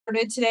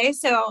started today.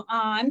 So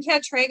I'm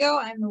Kat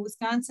Trago. I'm the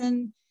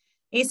Wisconsin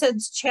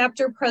ACEDS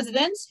chapter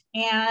president,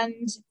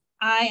 and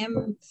I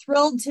am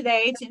thrilled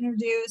today to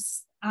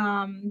introduce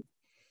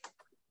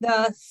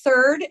the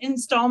third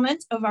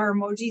installment of our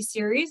emoji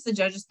series, the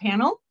judges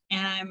panel.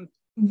 And I'm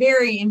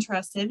very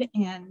interested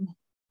in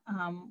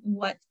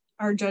what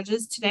our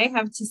judges today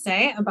have to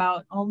say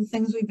about all the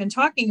things we've been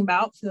talking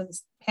about for the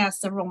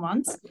past several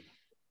months.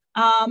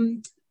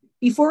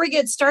 Before we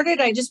get started,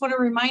 I just want to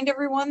remind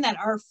everyone that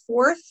our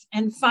fourth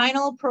and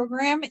final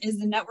program is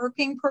the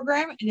networking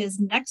program. It is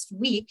next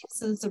week,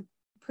 so it's a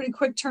pretty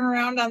quick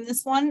turnaround on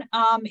this one.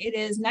 It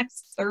is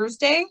next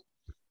Thursday,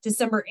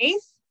 December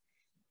 8th.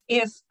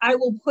 If I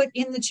will put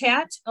in the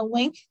chat a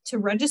link to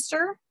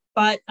register,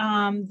 but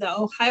the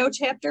Ohio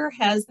chapter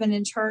has been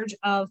in charge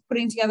of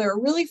putting together a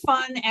really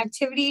fun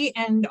activity,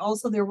 and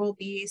also there will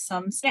be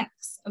some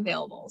snacks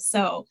available.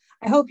 So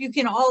I hope you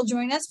can all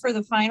join us for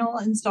the final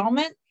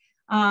installment.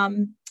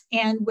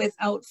 And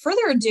without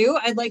further ado,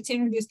 I'd like to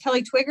introduce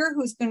Kelly Twigger,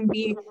 who's going to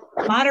be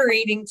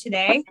moderating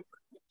today.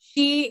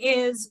 She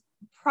is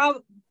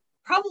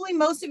probably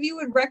most of you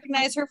would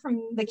recognize her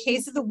from the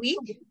case of the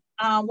week.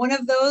 One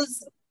of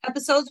those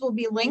episodes will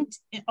be linked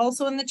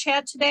also in the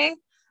chat today,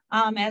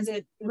 as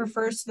it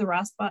refers to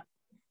the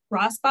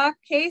Rosbach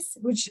case,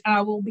 which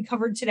will be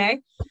covered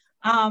today.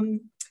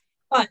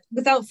 But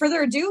without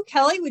further ado,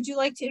 Kelly, would you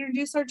like to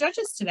introduce our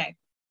judges today?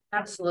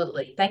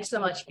 Absolutely. Thanks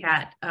so much,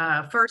 Kat.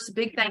 First, a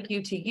big thank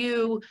you to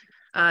you,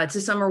 to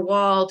Summer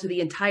Wall, to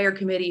the entire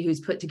committee who's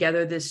put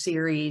together this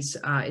series.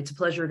 It's a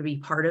pleasure to be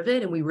part of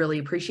it, and we really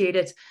appreciate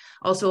it.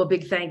 Also, a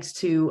big thanks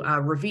to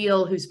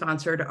Reveal, who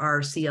sponsored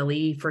our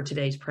CLE for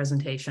today's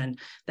presentation.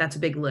 That's a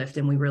big lift,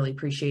 and we really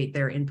appreciate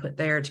their input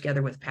there,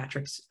 together with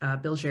Patrick's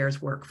Bilger's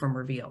work from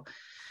Reveal.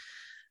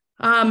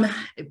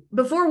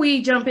 Before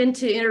we jump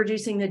into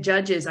introducing the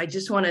judges, I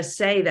just want to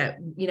say that,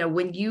 you know,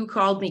 when you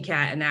called me,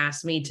 Kat, and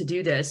asked me to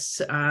do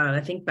this, I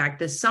think back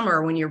this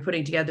summer when you were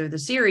putting together the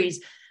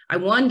series, I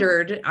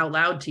wondered out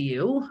loud to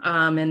you,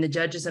 and the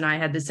judges and I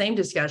had the same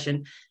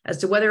discussion as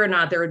to whether or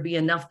not there would be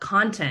enough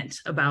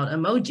content about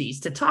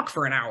emojis to talk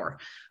for an hour.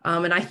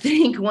 And I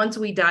think once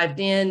we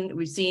dived in,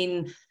 we've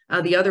seen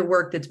the other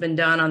work that's been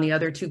done on the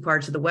other two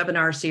parts of the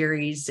webinar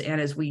series. And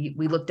as we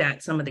looked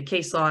at some of the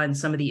case law and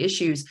some of the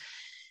issues,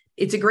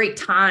 it's a great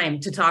time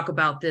to talk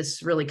about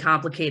this really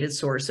complicated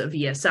source of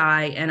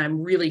ESI, and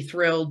I'm really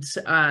thrilled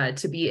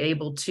to be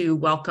able to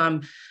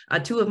welcome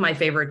two of my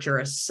favorite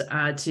jurists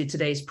to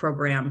today's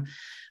program.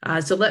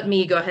 So let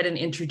me go ahead and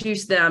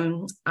introduce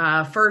them.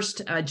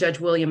 First, Judge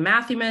William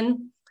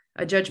Matthewman.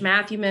 Judge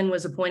Matthewman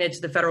was appointed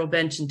to the federal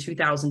bench in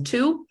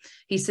 2002.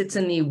 He sits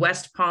in the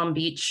West Palm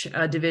Beach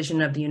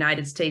Division of the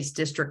United States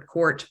District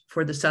Court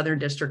for the Southern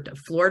District of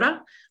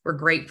Florida. We're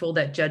grateful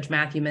that Judge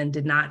Matthewman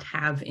did not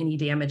have any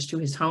damage to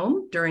his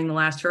home during the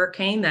last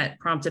hurricane that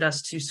prompted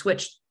us to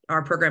switch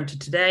our program to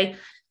today.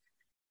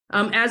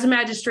 As a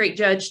magistrate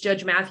judge,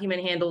 Judge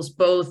Matthewman handles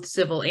both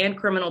civil and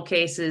criminal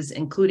cases,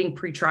 including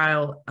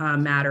pretrial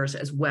matters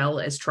as well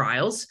as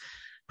trials.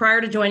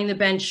 Prior to joining the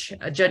bench,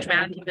 Judge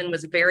Matthewman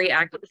was a very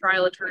active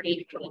trial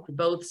attorney for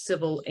both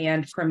civil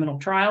and criminal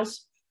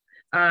trials.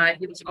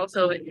 He was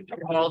also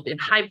involved in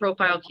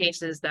high-profile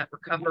cases that were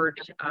covered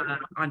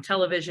on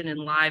television and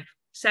live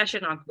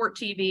session on Court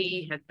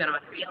TV, has been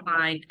on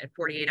Mainline at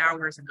 48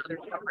 Hours and other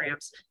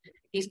programs.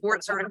 He's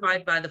board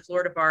certified by the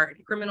Florida Bar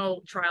in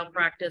criminal trial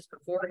practice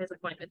before his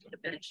appointment to the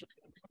bench,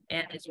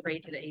 and is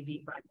rated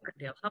AV by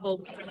Dale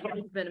Hubble.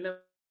 He's been a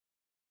member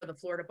of the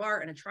Florida Bar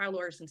and a trial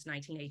lawyer since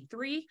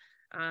 1983.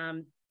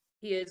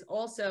 He is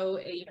also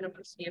a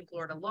University of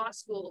Florida Law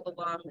School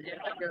alum and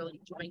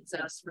regularly joins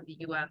us for the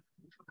UF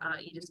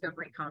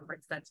e-discovery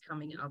conference that's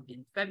coming up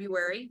in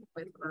February,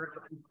 with her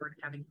looking forward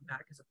to having him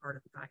back as a part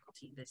of the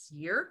faculty this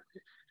year.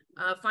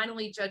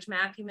 Finally, Judge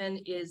Matthewman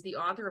is the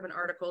author of an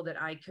article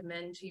that I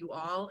commend to you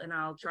all, and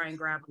I'll try and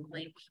grab a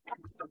link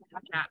from the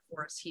chat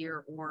for us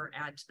here or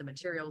add to the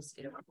materials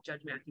if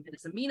Judge Matthewman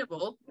is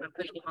amenable. I'm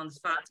putting him on the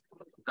spot.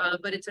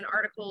 But it's an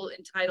article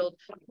entitled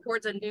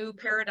 "Towards a New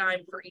Paradigm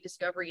for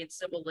E-Discovery in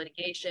Civil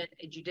Litigation,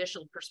 a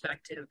Judicial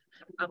Perspective,"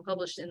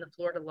 published in the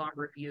Florida Law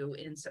Review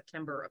in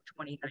September of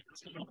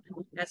 2019.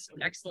 Has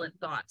some excellent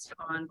thoughts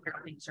on where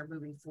things are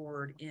moving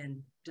forward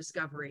in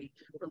discovery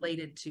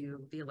related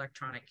to the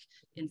electronic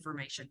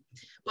information.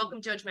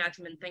 Welcome, Judge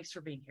Matthewman. Thanks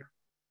for being here.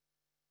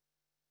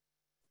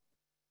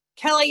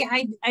 Kelly,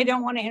 I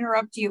don't want to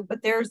interrupt you,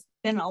 but there's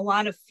been a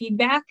lot of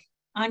feedback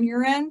on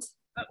your end.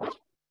 Oh.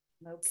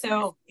 Okay.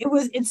 So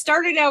it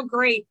started out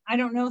great. I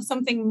don't know if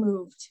something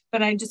moved,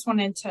 but I just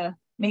wanted to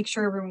make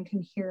sure everyone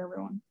can hear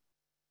everyone.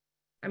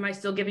 Am I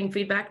still giving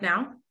feedback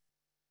now?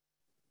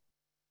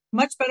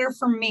 Much better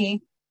from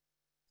me.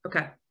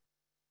 Okay.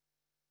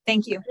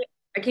 Thank you.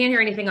 I can't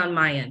hear anything on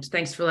my end.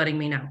 Thanks for letting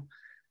me know.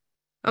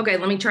 Okay,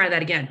 let me try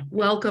that again.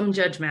 Welcome,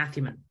 Judge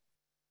Matthewman.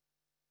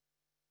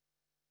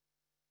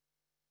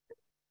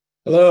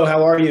 Hello,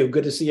 how are you?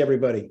 Good to see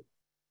everybody.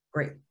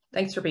 Great.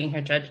 Thanks for being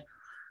here, Judge.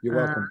 You're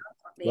welcome.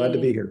 Glad to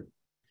be here.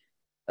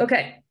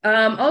 Okay.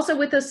 Also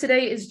with us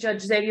today is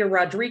Judge Xavier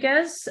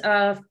Rodriguez.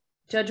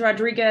 Judge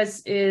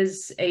Rodriguez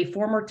is a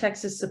former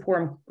Texas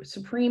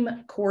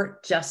Supreme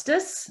Court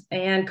Justice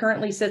and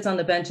currently sits on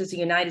the bench as a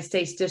United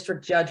States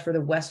District Judge for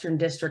the Western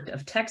District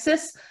of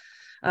Texas.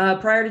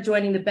 Prior to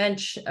joining the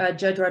bench,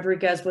 Judge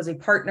Rodriguez was a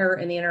partner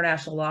in the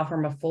international law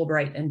firm of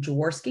Fulbright and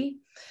Jaworski.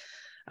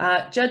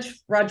 Judge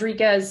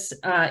Rodriguez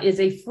is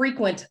a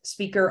frequent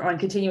speaker on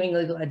continuing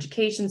legal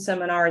education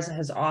seminars,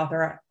 has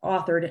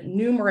authored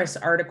numerous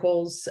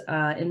articles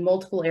in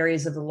multiple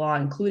areas of the law,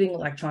 including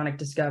electronic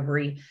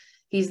discovery.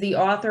 He's the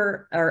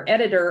author or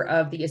editor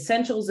of The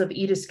Essentials of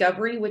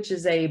E-Discovery, which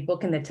is a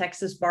book in the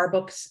Texas Bar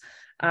Books,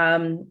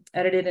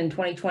 edited in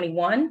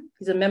 2021.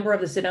 He's a member of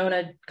the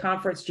Sedona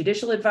Conference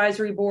Judicial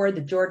Advisory Board,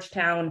 the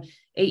Georgetown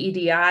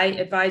AEDI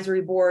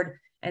Advisory Board,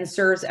 and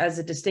serves as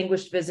a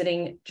distinguished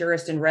visiting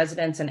jurist in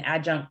residence and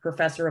adjunct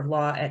professor of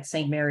law at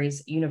St.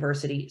 Mary's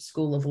University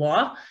School of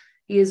Law.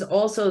 He is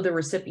also the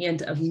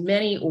recipient of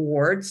many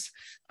awards,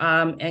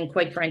 and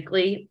quite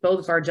frankly,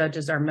 both of our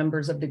judges are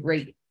members of the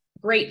Great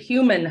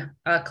Human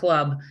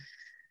Club.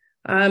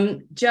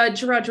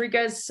 Judge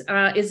Rodriguez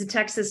is a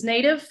Texas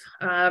native,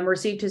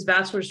 received his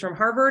bachelor's from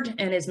Harvard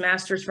and his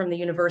master's from the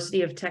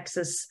University of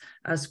Texas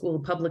School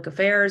of Public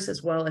Affairs,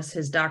 as well as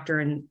his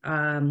doctorate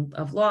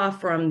of law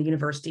from the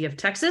University of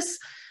Texas.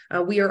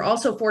 We are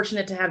also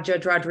fortunate to have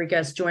Judge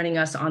Rodriguez joining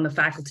us on the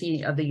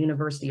faculty of the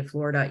University of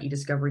Florida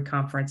E-Discovery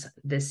Conference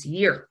this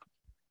year.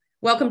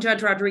 Welcome,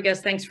 Judge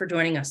Rodriguez. Thanks for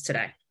joining us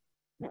today.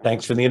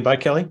 Thanks for the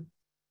invite, Kelly.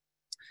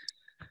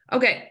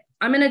 Okay.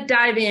 I'm going to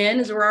dive in,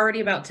 as we're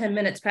already about 10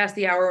 minutes past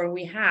the hour, and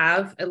we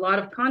have a lot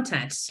of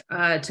content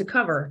to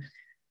cover.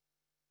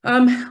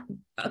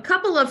 A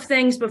couple of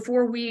things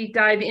before we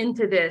dive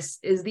into this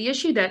is the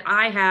issue that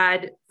I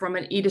had from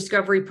an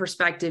e-discovery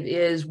perspective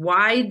is,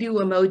 why do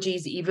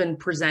emojis even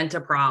present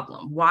a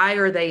problem? Why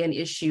are they an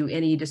issue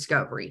in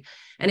e-discovery?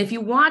 And if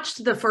you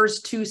watched the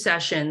first two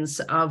sessions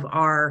of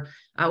our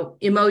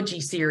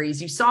emoji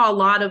series, you saw a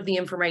lot of the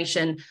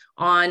information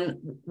on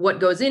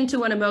what goes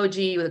into an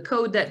emoji, the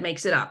code that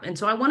makes it up. And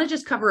so I want to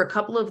just cover a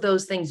couple of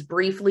those things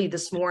briefly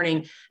this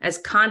morning as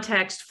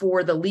context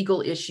for the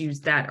legal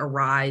issues that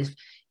arise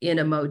in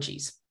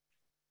emojis.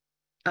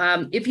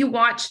 If you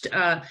watched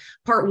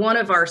part one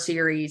of our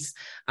series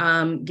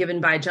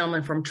given by a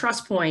gentleman from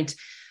TrustPoint,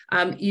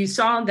 you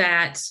saw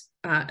that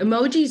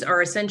emojis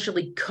are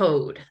essentially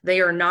code. They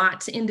are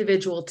not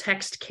individual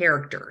text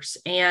characters.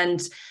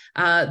 And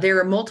there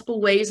are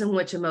multiple ways in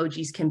which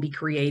emojis can be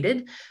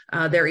created.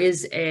 There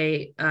is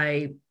a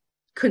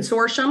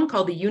consortium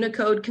called the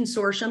Unicode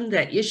Consortium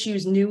that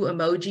issues new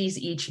emojis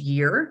each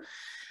year.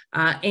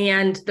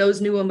 And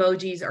those new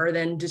emojis are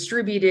then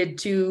distributed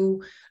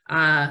to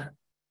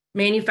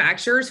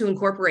manufacturers who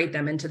incorporate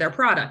them into their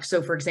products.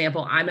 So for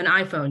example, I'm an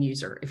iPhone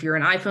user. If you're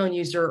an iPhone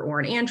user or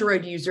an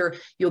Android user,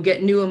 you'll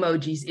get new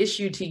emojis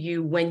issued to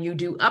you when you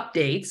do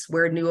updates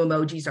where new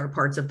emojis are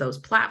parts of those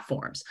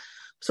platforms.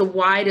 So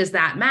why does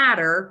that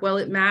matter? Well,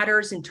 it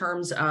matters in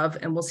terms of,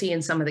 and we'll see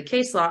in some of the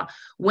case law,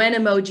 when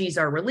emojis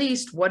are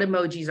released, what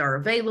emojis are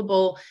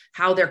available,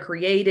 how they're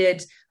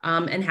created,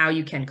 and how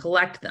you can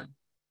collect them.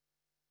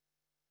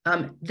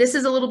 This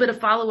is a little bit of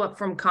follow-up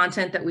from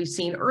content that we've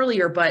seen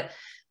earlier, but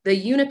the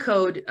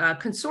Unicode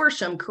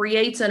Consortium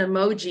creates an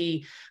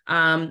emoji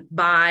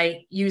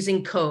by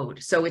using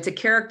code. So it's a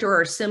character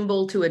or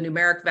symbol to a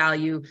numeric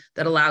value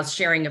that allows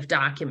sharing of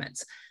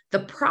documents. The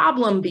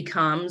problem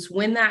becomes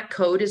when that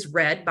code is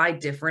read by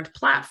different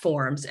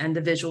platforms and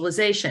the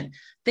visualization.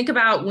 Think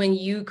about when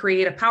you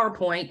create a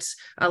PowerPoint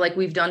like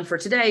we've done for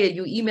today,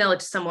 you email it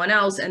to someone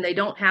else and they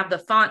don't have the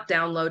font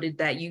downloaded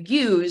that you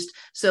used,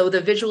 so the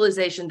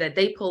visualization that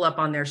they pull up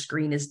on their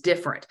screen is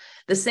different.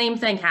 The same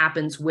thing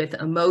happens with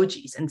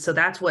emojis, and so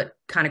that's what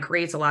kind of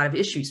creates a lot of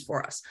issues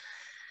for us.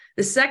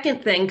 The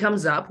second thing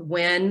comes up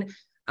when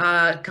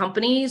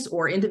companies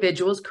or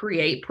individuals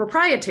create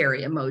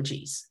proprietary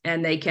emojis,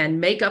 and they can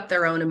make up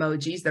their own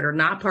emojis that are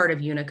not part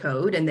of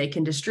Unicode, and they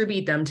can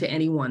distribute them to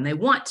anyone they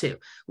want to.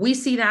 We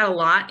see that a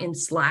lot in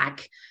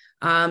Slack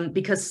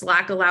because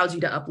Slack allows you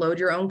to upload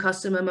your own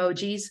custom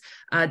emojis.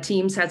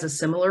 Teams has a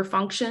similar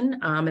function,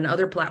 and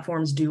other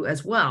platforms do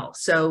as well.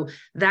 So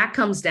that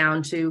comes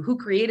down to who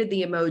created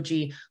the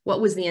emoji,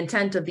 what was the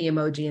intent of the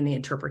emoji, and the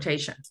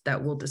interpretation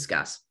that we'll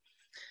discuss.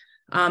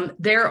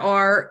 There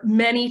are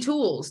many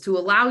tools to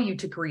allow you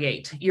to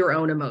create your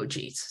own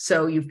emojis.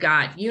 So you've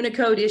got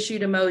Unicode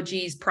issued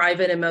emojis,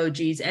 private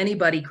emojis,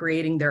 anybody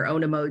creating their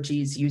own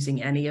emojis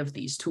using any of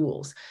these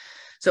tools.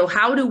 So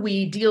how do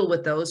we deal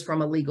with those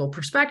from a legal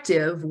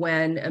perspective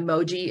when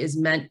emoji is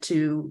meant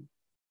to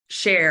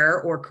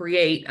share or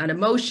create an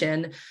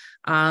emotion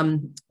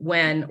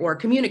or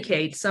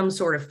communicate some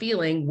sort of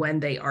feeling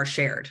when they are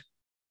shared?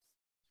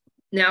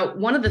 Now,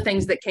 one of the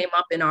things that came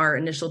up in our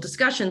initial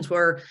discussions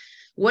were,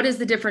 what is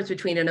the difference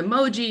between an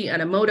emoji,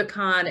 an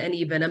emoticon, and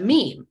even a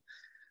meme?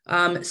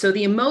 So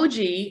the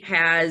emoji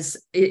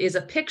is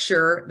a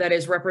picture that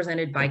is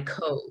represented by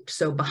code.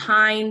 So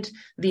behind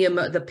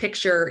the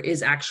picture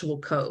is actual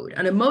code.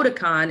 An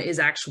emoticon is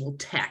actual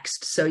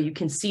text. So you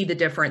can see the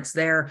difference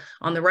there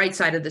on the right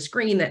side of the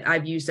screen that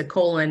I've used a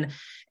colon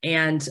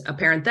and a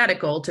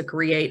parenthetical to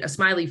create a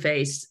smiley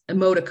face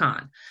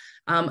emoticon.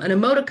 An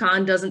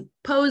emoticon doesn't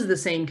pose the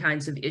same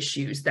kinds of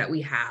issues that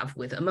we have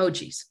with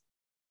emojis.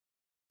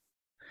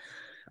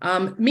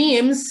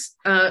 Memes,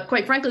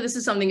 quite frankly, this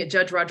is something that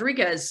Judge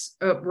Rodriguez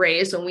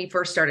raised when we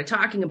first started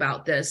talking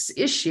about this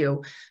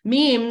issue.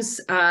 Memes,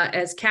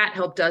 as Kat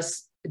helped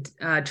us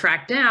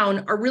track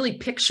down, are really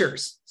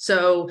pictures.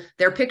 So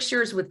they're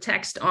pictures with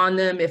text on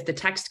them. If the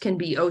text can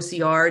be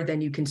OCR'd, then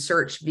you can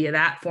search via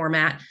that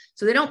format.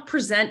 So they don't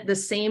present the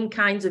same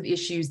kinds of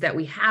issues that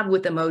we have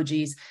with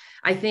emojis.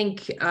 I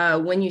think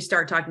when you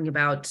start talking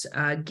about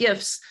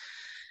GIFs,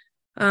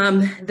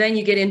 then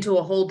you get into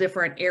a whole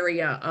different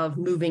area of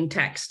moving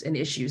text and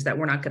issues that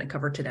we're not going to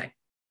cover today.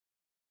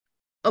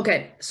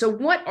 Okay, so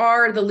what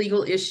are the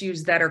legal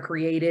issues that are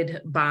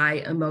created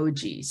by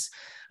emojis?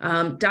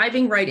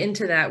 Diving right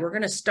into that, we're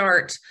going to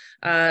start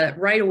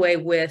right away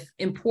with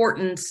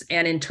importance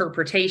and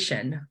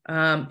interpretation.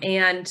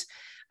 And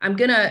I'm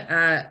going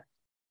to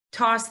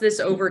toss this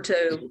over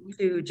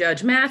to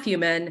Judge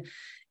Matthewman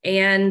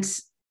and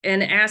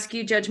ask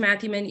you, Judge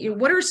Matthewman,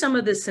 what are some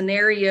of the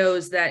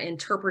scenarios that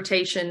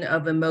interpretation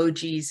of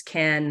emojis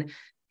can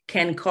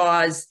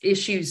cause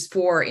issues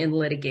for in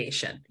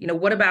litigation?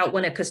 What about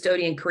when a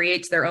custodian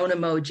creates their own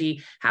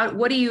emoji?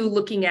 What are you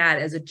looking at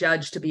as a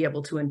judge to be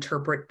able to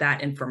interpret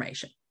that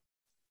information?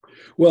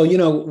 Well,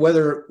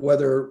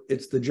 whether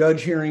it's the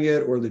judge hearing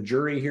it or the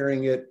jury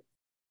hearing it,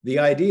 the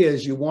idea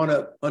is you want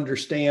to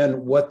understand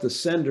what the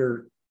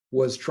sender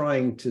was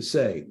trying to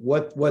say,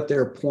 what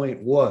their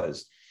point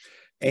was.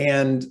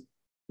 And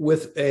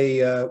with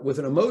an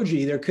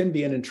emoji, there can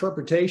be an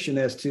interpretation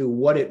as to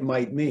what it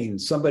might mean.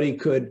 Somebody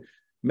could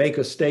make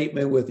a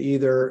statement with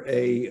either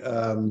a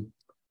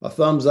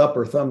thumbs up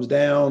or thumbs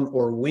down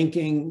or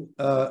winking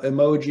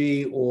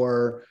emoji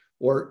or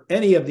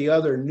any of the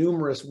other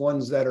numerous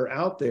ones that are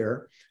out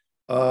there.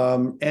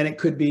 And it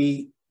could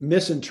be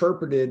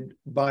misinterpreted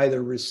by the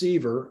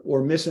receiver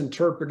or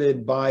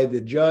misinterpreted by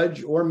the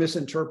judge or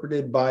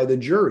misinterpreted by the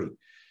jury,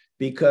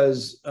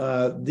 because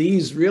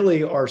these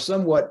really are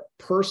somewhat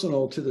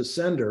personal to the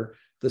sender.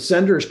 The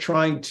sender is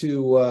trying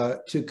to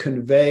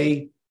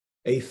convey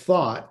a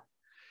thought,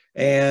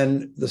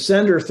 and the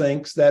sender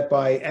thinks that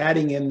by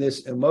adding in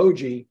this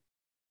emoji,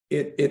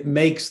 it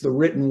makes the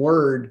written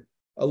word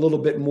a little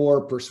bit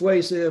more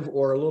persuasive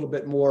or a little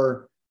bit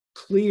more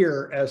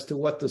clear as to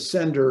what the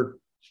sender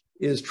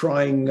is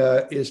trying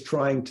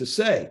to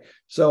say.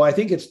 So I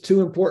think it's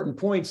two important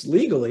points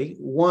legally.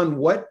 One,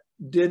 what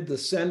did the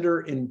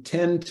sender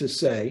intend to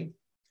say?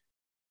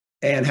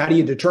 And how do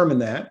you determine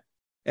that?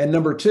 And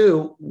number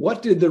two,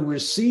 what did the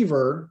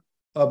receiver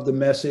of the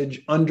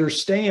message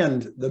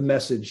understand the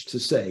message to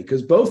say?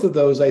 Because both of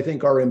those, I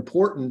think, are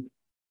important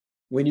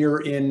when you're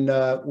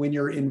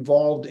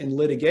involved in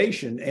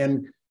litigation.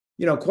 And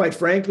quite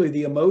frankly,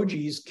 the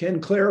emojis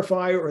can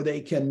clarify or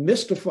they can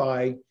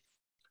mystify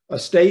a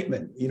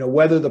statement.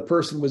 Whether the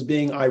person was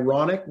being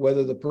ironic,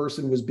 whether the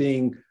person was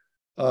being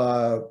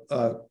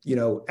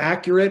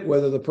accurate,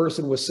 whether the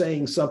person was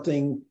saying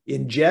something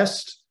in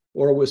jest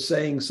or was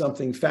saying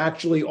something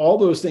factually. All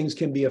those things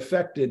can be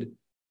affected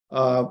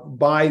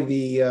by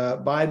the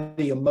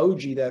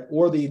emoji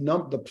or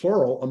the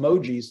plural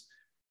emojis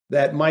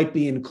that might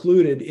be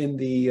included in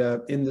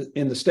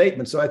the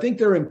statement. So I think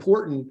they're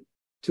important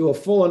to a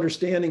full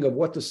understanding of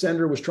what the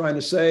sender was trying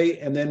to say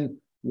and then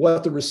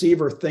what the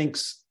receiver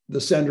thinks the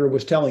sender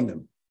was telling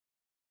them.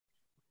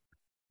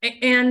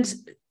 And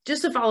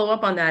just to follow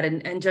up on that,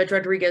 and Judge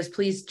Rodriguez,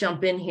 please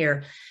jump in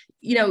here.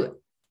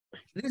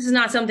 This is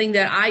not something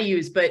that I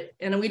use,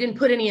 and we didn't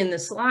put any in the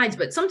slides,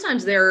 but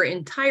sometimes there are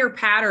entire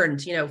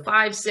patterns,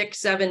 5, 6,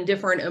 7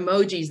 different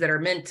emojis that are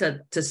meant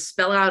to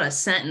spell out a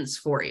sentence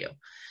for you.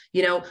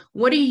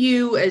 What do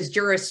you as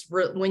jurists,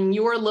 when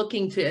you're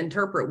looking to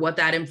interpret what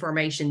that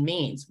information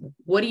means,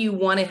 what do you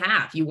want to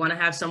have? You want to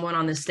have someone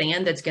on the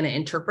stand that's going to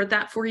interpret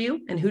that for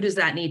you? And who does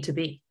that need to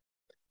be?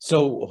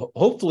 So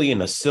hopefully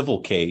in a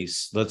civil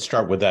case, let's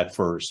start with that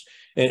first.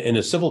 In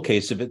a civil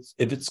case, if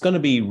it's going to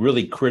be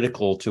really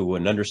critical to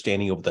an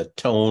understanding of the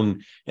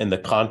tone and the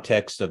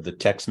context of the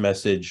text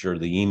message or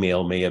the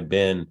email may have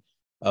been,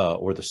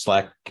 or the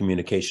Slack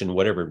communication,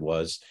 whatever it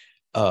was,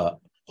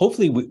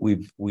 hopefully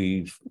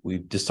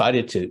we've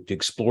decided to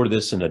explore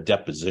this in a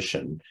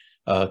deposition,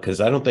 because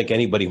I don't think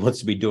anybody wants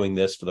to be doing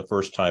this for the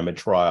first time at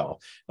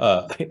trial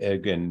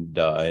and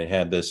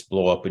have this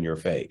blow up in your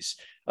face.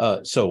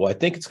 So I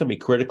think it's going to be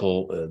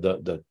critical.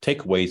 The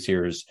takeaways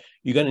here is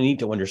you're going to need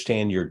to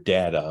understand your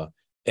data.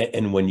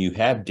 And when you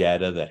have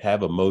data that have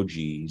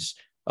emojis,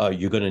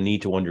 you're going to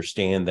need to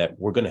understand that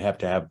we're going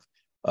to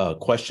have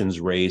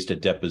questions raised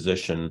at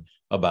deposition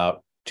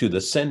about, to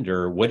the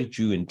sender, what did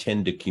you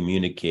intend to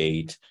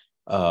communicate?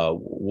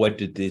 What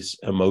did this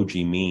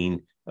emoji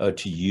mean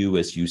to you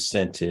as you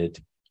sent it?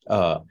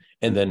 And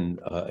then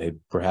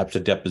perhaps a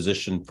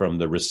deposition from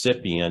the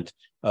recipient,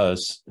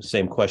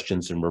 same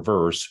questions in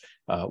reverse.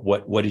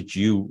 What did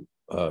you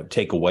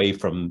take away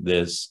from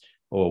this?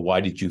 Or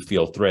why did you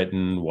feel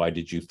threatened? Why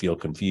did you feel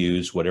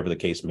confused? Whatever the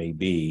case may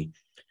be.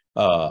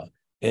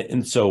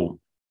 And so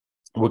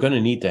we're going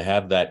to need to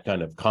have that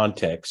kind of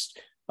context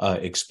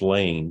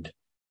explained.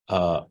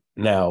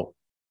 Now,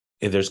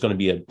 if there's going to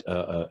be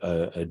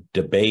a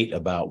debate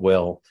about,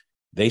 well,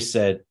 they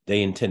said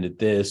they intended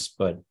this,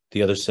 but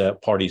the other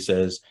party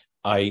says,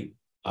 I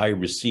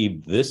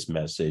received this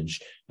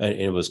message and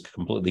it was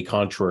completely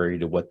contrary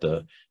to what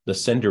the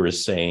sender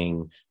is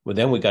saying. Well,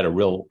 then we got a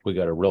real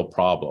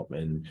problem,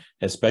 and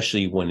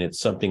especially when it's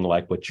something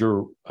like what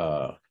you're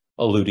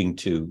alluding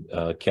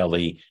to,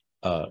 Kelly,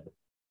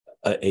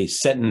 a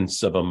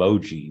sentence of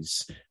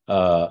emojis.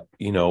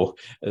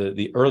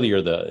 The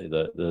earlier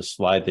the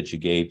slide that you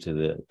gave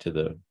to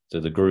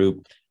the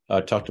group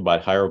talked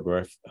about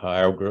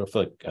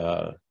hieroglyphic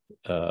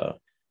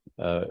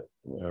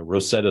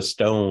Rosetta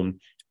Stone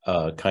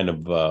kind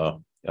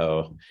of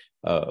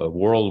a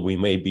world we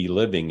may be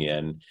living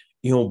in,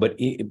 but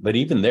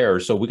even there,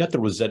 so we got the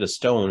Rosetta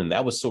Stone, and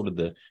that was sort of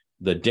the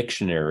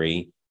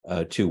dictionary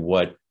to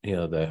what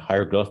the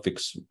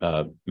hieroglyphics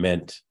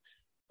meant.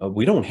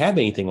 We don't have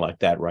anything like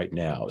that right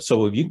now.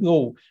 So if you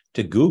go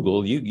to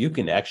Google, you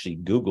can actually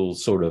Google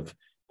sort of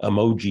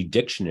emoji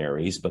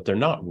dictionaries, but they're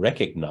not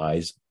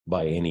recognized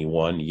by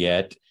anyone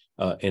yet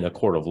in a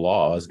court of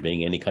law as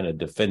being any kind of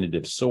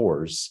definitive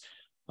source.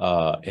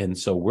 And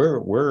so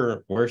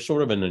we're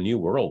sort of in a new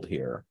world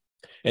here.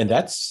 And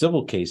that's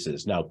civil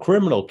cases. Now,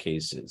 criminal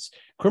cases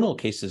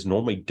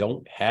normally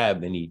don't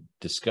have any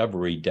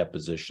discovery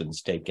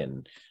depositions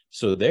taken.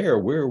 So there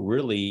we're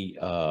really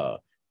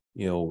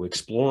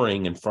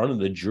exploring in front of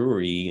the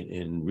jury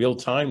in real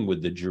time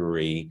with the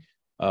jury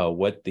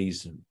what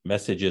these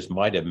messages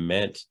might have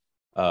meant,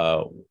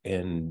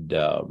 and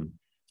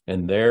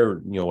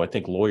there, I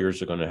think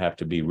lawyers are going to have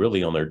to be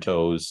really on their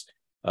toes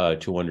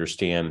to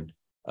understand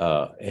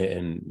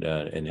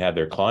and have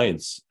their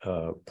clients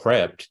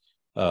prepped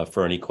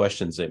for any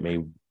questions that may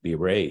be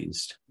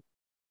raised.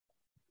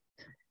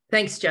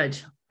 Thanks,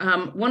 Judge.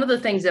 One of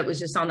the things that was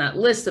just on that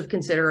list of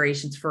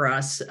considerations for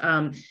us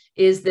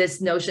is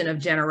this notion of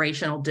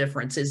generational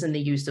differences in the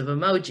use of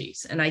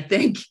emojis. And I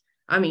think,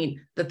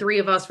 the three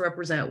of us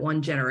represent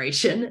one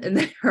generation, and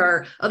there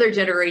are other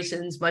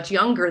generations much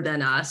younger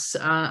than us.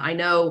 I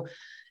know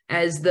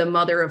as the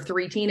mother of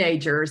three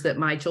teenagers that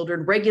my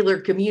children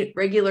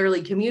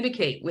regularly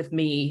communicate with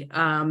me in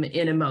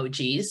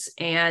emojis.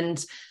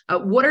 And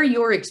what are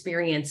your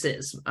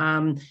experiences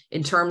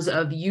in terms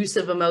of use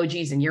of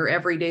emojis in your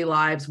everyday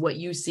lives, what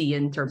you see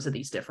in terms of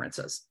these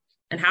differences?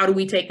 And how do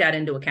we take that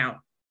into account?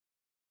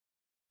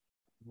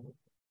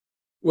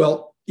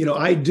 Well,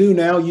 I do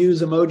now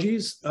use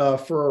emojis.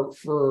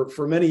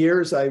 For many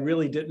years, I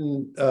really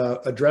didn't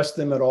address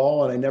them at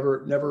all, and I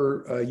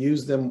never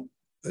used them.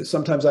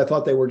 Sometimes I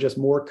thought they were just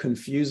more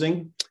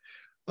confusing.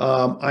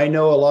 I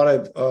know a lot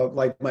of,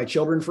 like my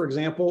children, for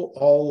example,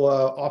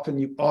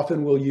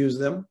 often will use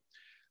them.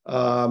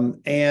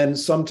 And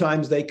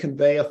sometimes they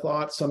convey a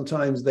thought,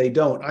 sometimes they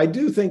don't. I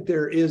do think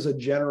there is a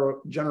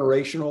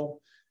generational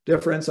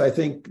difference. I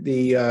think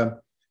the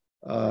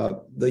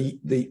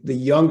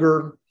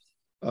younger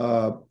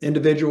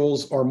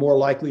individuals are more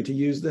likely to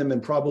use them,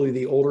 and probably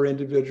the older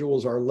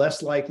individuals are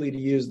less likely to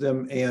use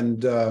them,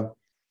 and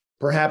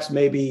perhaps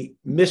maybe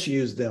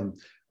misuse them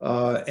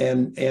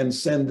and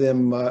send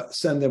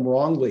them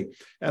wrongly.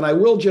 And I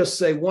will just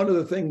say one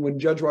other thing. When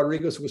Judge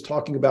Rodriguez was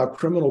talking about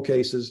criminal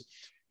cases,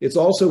 it's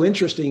also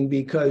interesting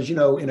because,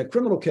 in a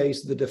criminal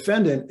case, the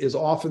defendant is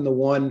often the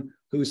one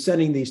who's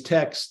sending these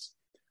texts,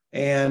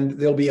 and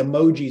there'll be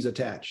emojis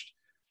attached.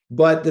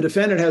 But the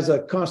defendant has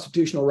a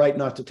constitutional right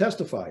not to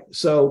testify.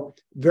 So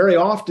very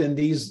often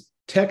these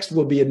texts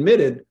will be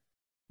admitted,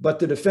 but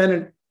the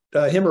defendant,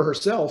 him or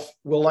herself,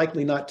 will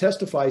likely not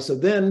testify. So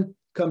then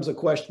comes a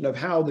question of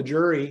how the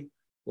jury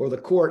or the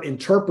court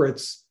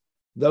interprets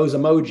those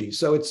emojis.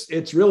 So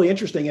it's really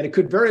interesting, and it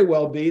could very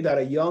well be that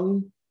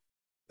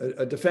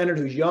a defendant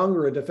who's young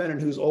or a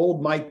defendant who's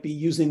old might be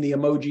using the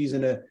emojis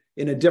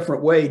in a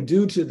different way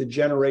due to the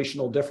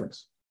generational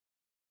difference.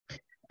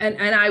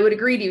 And I would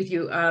agree with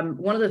you.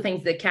 One of the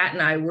things that Kat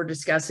and I were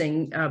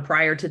discussing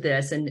prior to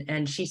this,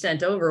 and she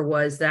sent over,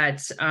 was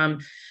that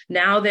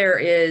now there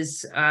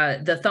is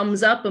the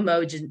thumbs up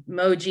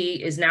emoji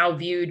is now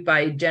viewed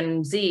by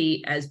Gen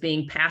Z as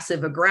being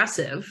passive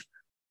aggressive,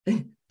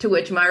 to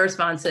which my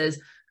response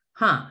is,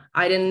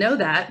 I didn't know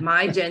that.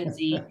 My Gen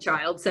Z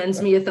child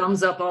sends me a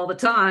thumbs up all the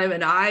time,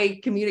 and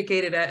I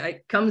communicated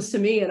it comes to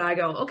me and I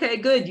go, okay,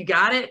 good, you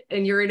got it,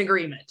 and you're in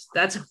agreement.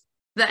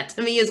 That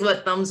to me is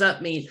what thumbs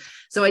up means.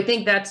 So I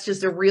think that's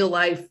just a real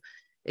life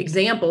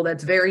example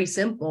that's very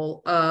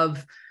simple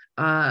of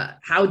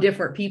how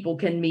different people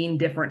can mean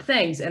different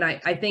things. And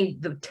I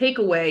think the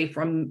takeaway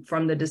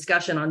from the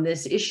discussion on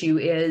this issue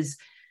is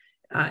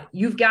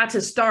you've got to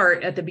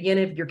start at the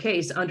beginning of your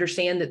case,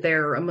 understand that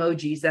there are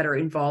emojis that are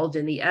involved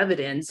in the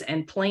evidence,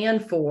 and plan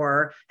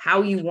for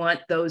how you want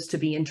those to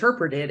be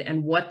interpreted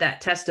and what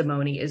that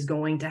testimony is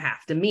going to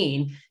have to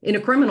mean. In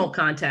a criminal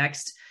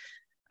context,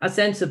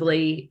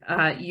 ostensibly,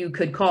 you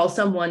could call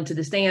someone to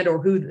the stand,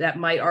 or who that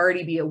might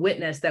already be a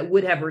witness that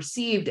would have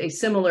received a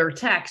similar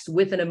text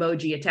with an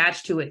emoji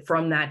attached to it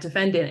from that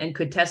defendant and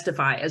could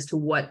testify as to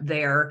what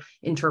their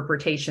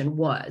interpretation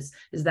was.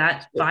 Is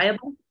that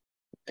viable?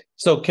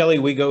 So Kelly,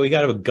 we got to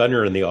have a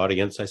gunner in the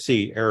audience. I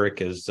see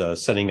Eric is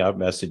sending out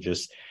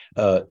messages.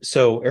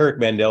 So Eric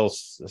Mandel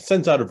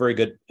sends out a very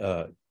good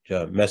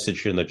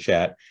message in the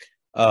chat.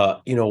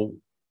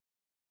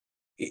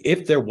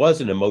 If there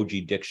was an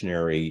emoji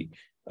dictionary,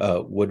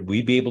 would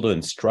we be able to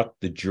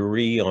instruct the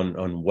jury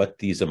on what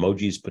these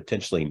emojis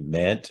potentially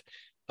meant?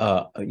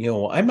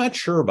 I'm not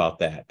sure about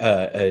that.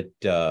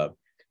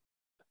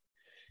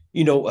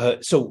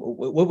 So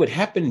what would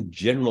happen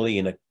generally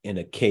in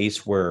a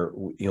case where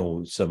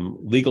some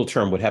legal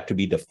term would have to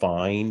be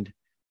defined?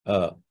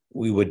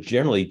 We would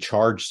generally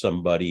charge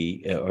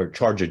somebody or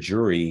charge a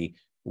jury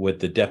with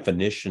the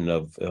definition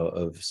of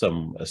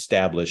some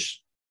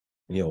established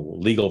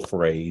legal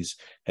phrase,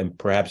 and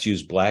perhaps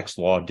use Black's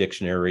Law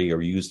Dictionary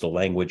or use the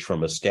language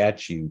from a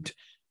statute,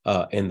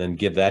 and then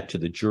give that to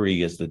the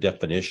jury as the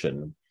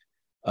definition.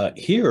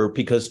 Here,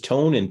 because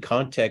tone and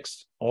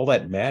context, all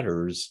that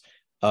matters,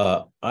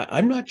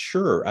 I'm not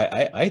sure.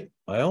 I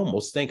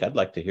almost think I'd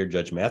like to hear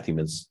Judge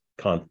Matthewman's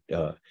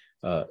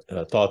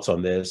thoughts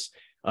on this.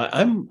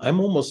 I'm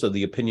almost of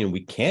the opinion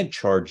we can't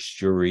charge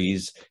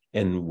juries,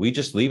 and we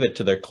just leave it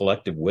to their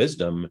collective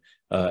wisdom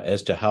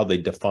as to how they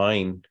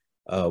define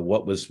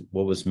what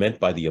was meant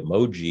by the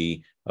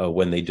emoji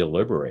when they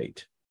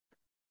deliberate.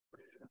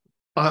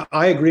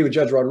 I agree with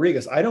Judge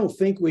Rodriguez. I don't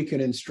think we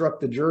can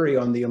instruct the jury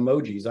on the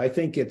emojis. I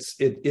think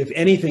if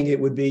anything, it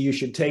would be you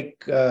should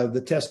take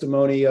the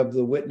testimony of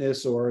the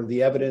witness or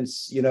the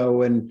evidence,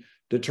 and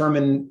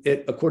determine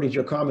it according to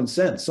your common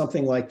sense,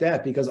 something like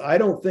that, because I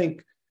don't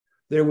think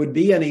there would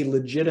be any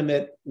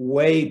legitimate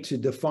way to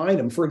define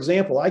them. For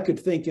example, I could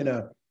think in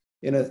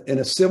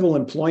a civil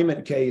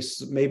employment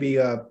case, maybe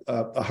a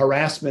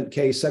harassment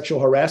case, sexual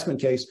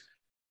harassment case,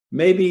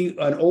 maybe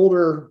an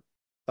older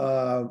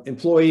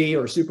employee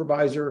or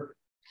supervisor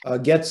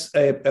gets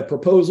a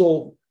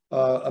proposal,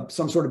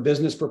 some sort of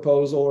business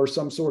proposal or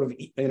some sort of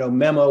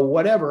memo,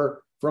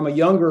 whatever, from a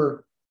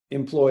younger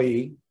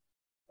employee,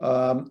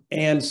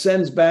 and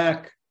sends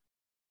back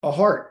a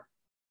heart,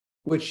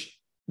 which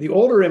the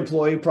older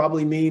employee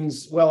probably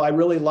means, well, I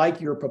really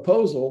like your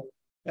proposal.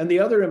 And the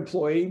other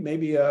employee,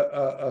 maybe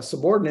a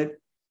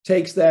subordinate,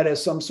 takes that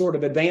as some sort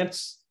of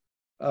advance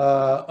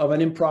of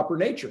an improper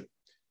nature.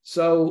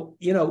 So,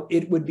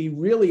 it would be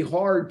really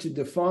hard to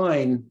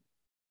define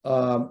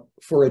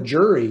for a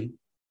jury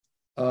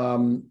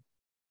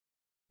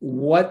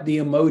what the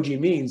emoji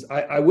means.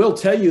 I will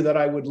tell you that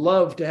I would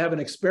love to have an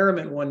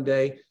experiment one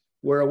day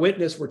where a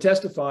witness were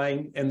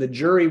testifying and the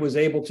jury was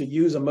able to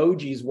use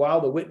emojis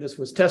while the witness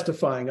was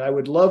testifying. I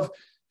would love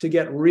to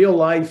get real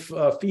life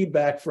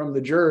feedback from the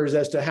jurors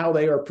as to how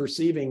they are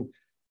perceiving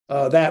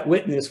that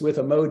witness with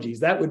emojis.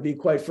 That would be,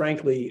 quite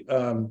frankly,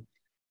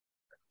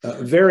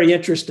 very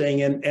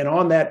interesting. And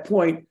on that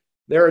point,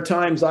 there are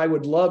times I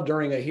would love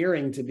during a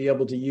hearing to be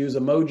able to use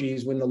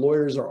emojis when the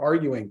lawyers are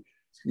arguing.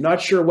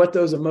 Not sure what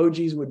those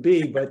emojis would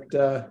be, but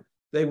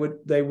they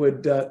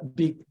would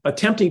be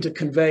attempting to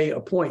convey a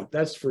point.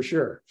 That's for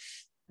sure.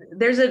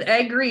 There's an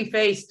angry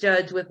face,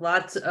 Judge, with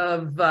lots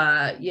of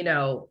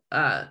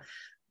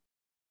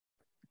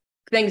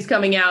things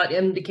coming out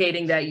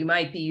indicating that you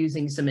might be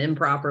using some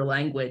improper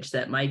language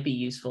that might be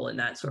useful in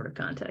that sort of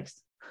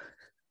context.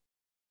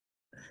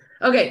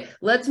 Okay,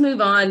 let's move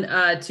on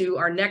to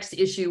our next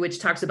issue, which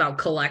talks about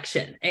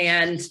collection.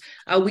 And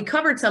we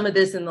covered some of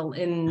this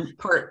in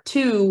part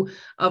 2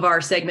 of our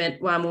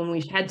segment when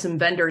we had some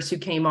vendors who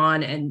came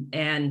on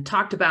and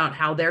talked about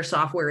how their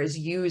software is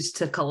used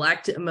to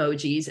collect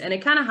emojis. And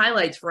it kind of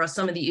highlights for us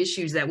some of the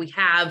issues that we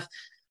have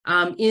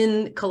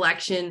in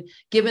collection,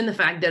 given the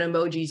fact that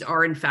emojis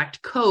are in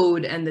fact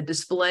code, and the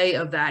display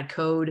of that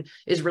code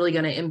is really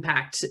going to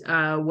impact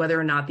whether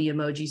or not the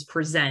emojis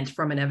present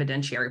from an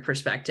evidentiary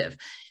perspective.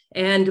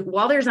 And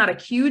while there's not a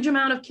huge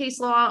amount of case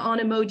law on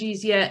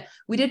emojis yet,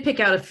 we did pick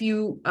out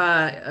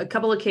a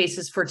couple of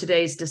cases for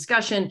today's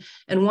discussion.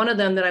 And one of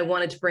them that I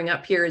wanted to bring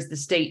up here is the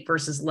State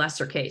versus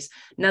Lesser case.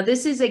 Now,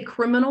 this is a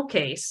criminal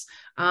case.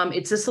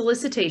 It's a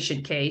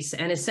solicitation case.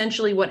 And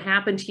essentially what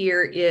happened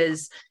here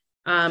is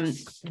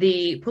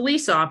the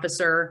police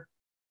officer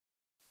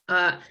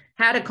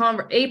had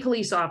a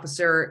police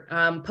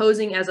officer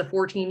posing as a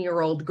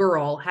 14-year-old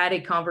girl had a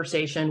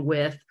conversation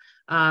with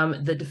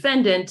the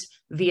defendant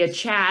via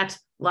chat.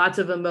 Lots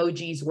of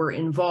emojis were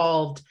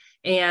involved,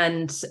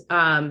 and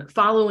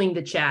following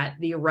the chat,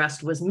 the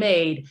arrest was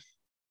made.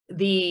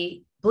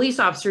 The police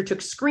officer took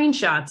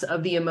screenshots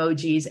of the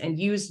emojis and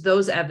used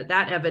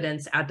that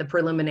evidence at the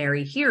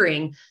preliminary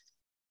hearing.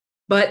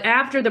 But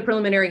after the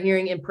preliminary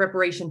hearing, in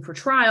preparation for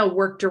trial,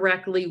 worked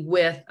directly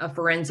with a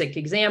forensic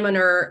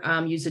examiner,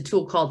 used a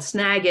tool called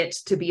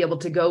Snagit to be able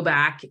to go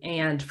back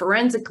and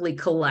forensically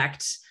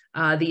collect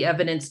the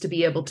evidence to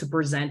be able to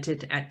present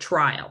it at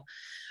trial.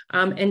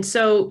 And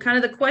so kind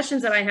of the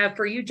questions that I have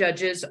for you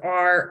judges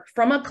are,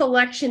 from a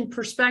collection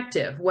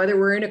perspective, whether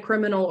we're in a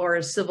criminal or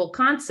a civil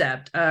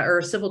concept or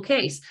a civil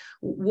case,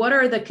 what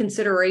are the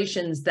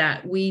considerations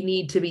that we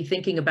need to be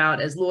thinking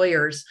about as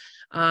lawyers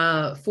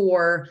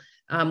for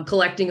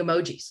collecting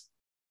emojis?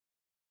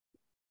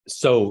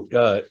 So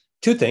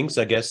two things,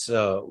 I guess.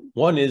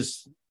 One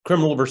is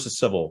criminal versus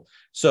civil.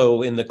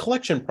 So in the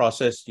collection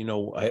process,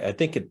 I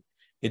think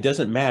it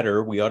doesn't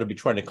matter. We ought to be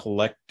trying to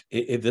collect,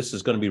 if this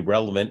is going to be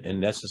relevant and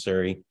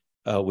necessary,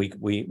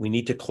 we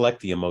need to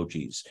collect the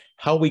emojis.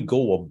 How we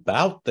go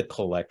about the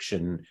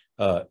collection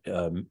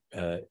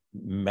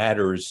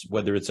matters,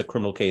 whether it's a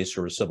criminal case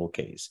or a civil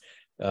case.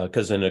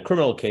 Because in a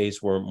criminal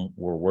case, we're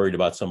worried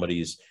about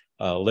somebody's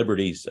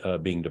liberties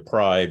being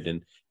deprived.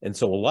 And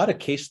so a lot of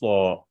case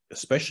law,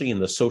 especially in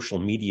the social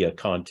media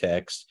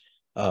context,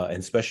 and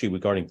especially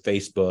regarding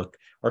Facebook,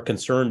 are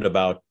concerned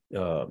about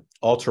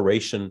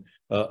alteration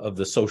of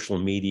the social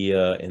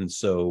media. And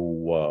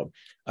so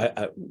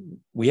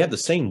we have the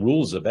same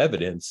rules of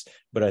evidence,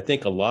 but I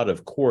think a lot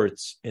of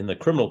courts in the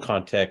criminal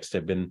context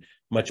have been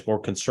much more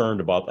concerned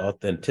about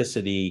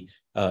authenticity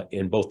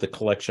in both the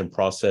collection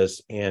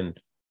process and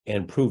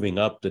proving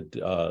up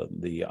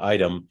the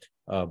item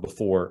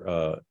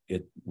before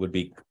it would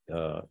be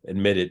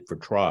admitted for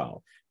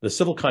trial. The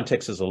civil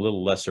context is a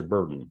little lesser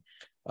burden.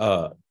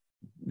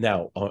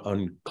 Now,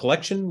 on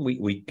collection,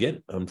 we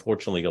get,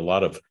 unfortunately, a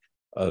lot of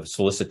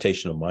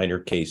solicitation of minor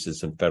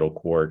cases in federal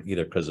court,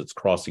 either because it's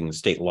crossing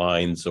state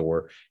lines,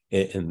 or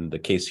in the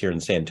case here in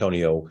San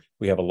Antonio,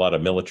 we have a lot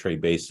of military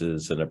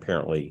bases, and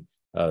apparently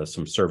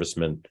some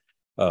servicemen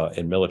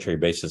and military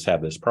bases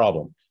have this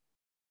problem.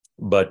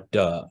 But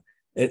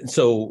and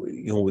so,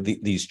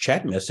 these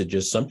chat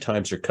messages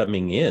sometimes are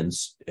coming in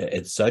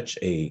at such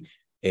a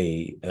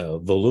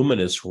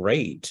voluminous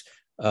rate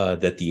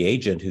that the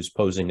agent who's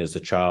posing as a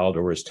child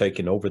or is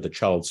taking over the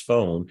child's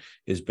phone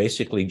is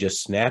basically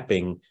just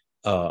snapping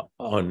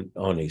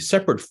on a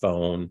separate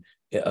phone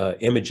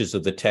images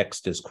of the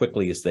text as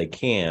quickly as they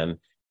can.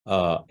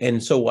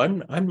 And so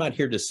I'm not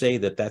here to say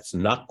that that's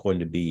not going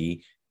to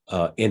be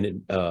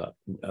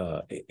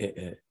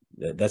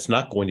that's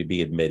not going to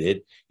be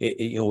admitted.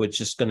 It's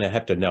just going to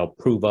have to now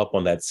prove up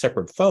on that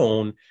separate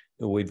phone.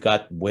 We've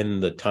got when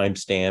the time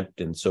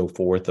stamped and so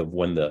forth of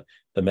when the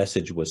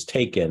message was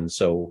taken.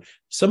 So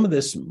some of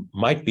this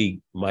might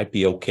be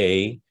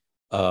okay,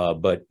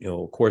 but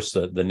of course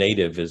the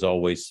native is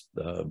always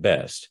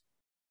best.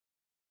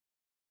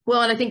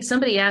 Well, and I think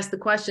somebody asked the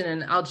question,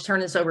 and I'll just turn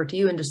this over to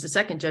you in just a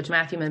second, Judge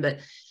Matthewman, but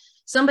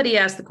somebody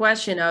asked the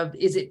question of,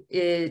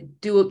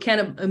 can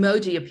an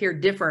emoji appear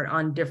different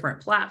on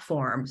different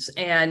platforms?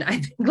 And I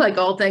think, like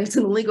all things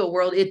in the legal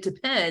world, it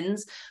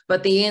depends,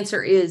 but the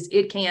answer is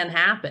it can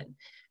happen.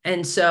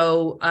 And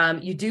so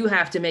you do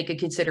have to make a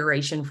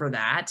consideration for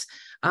that.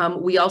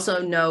 We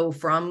also know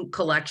from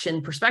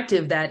collection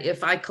perspective that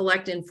if I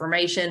collect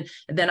information,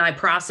 then I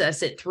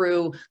process it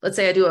through, let's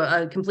say I do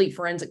a complete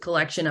forensic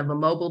collection of a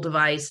mobile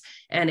device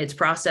and it's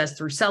processed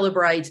through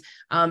Celebrite,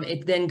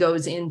 it then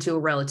goes into a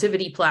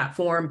relativity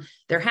platform.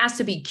 There has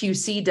to be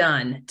QC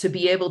done to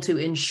be able to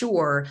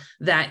ensure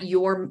that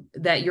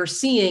you're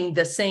seeing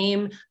the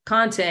same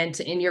content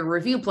in your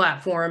review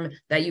platform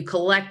that you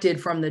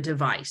collected from the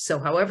device. So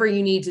however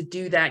you need to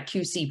do that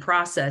QC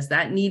process,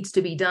 that needs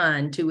to be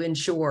done to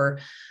ensure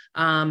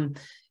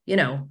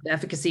the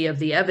efficacy of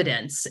the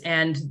evidence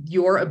and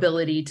your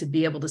ability to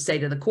be able to say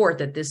to the court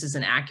that this is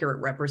an accurate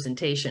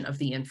representation of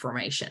the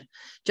information.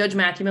 Judge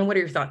Matthewman, what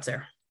are your thoughts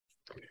there?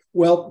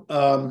 Well,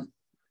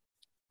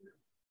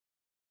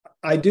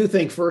 I do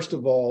think, first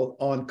of all,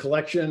 on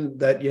collection,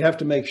 that you have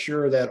to make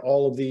sure that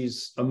all of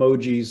these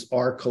emojis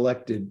are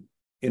collected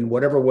in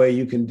whatever way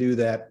you can do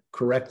that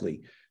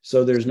correctly,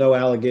 so there's no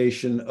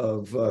allegation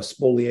of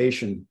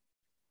spoliation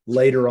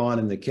later on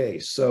in the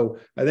case. So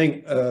I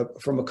think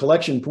from a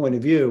collection point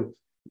of view,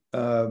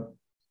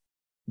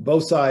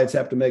 both sides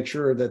have to make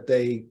sure that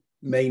they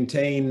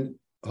maintain,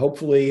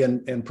 hopefully,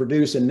 and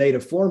produce in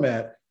native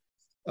format,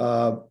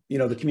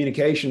 the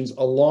communications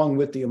along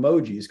with the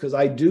emojis, because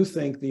I do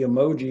think the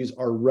emojis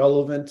are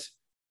relevant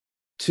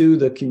to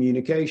the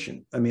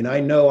communication. I mean,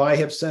 I know I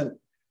have sent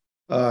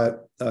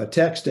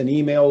text and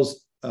emails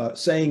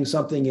saying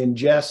something in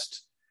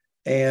jest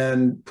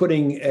and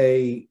putting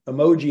a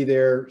emoji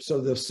there so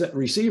the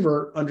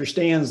receiver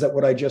understands that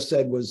what I just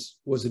said was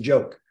a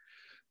joke.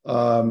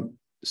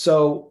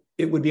 So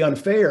it would be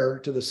unfair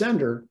to the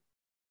sender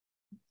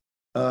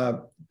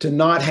to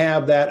not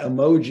have that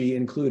emoji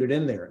included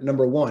in there,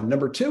 number one.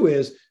 Number two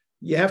is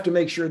you have to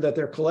make sure that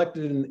they're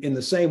collected in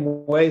the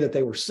same way that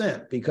they were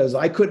sent, because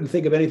I couldn't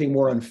think of anything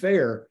more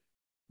unfair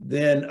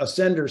than a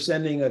sender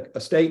sending a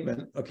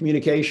statement, a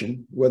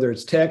communication, whether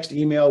it's text,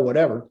 email,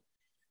 whatever,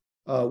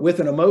 with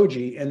an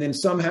emoji, and then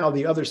somehow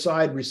the other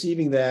side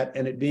receiving that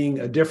and it being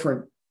a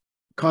different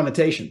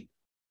connotation,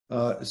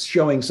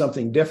 showing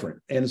something different.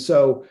 And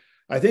so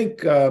I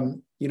think,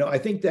 I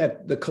think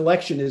that the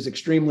collection is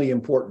extremely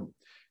important.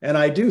 And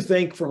I do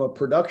think from a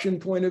production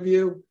point of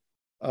view,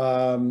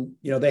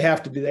 they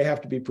have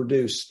to be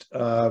produced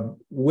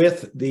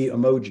with the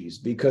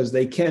emojis, because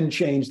they can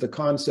change the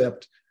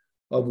concept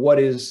of what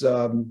is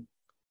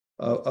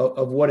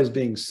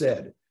being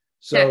said.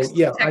 So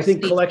I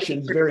think collection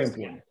is very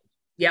important.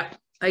 Yep,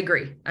 I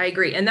agree.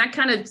 And that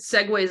kind of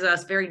segues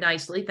us very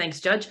nicely, thanks,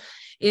 Judge,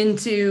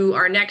 into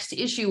our next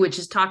issue, which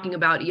is talking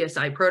about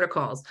ESI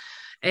protocols.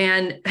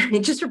 And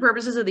just for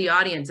purposes of the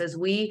audience, as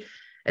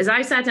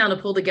I sat down to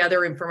pull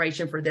together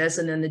information for this,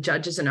 and then the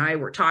judges and I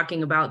were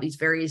talking about these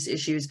various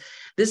issues,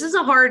 this is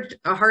a hard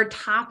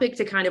topic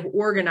to kind of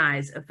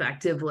organize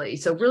effectively.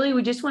 So really,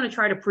 we just want to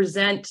try to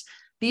present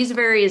these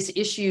various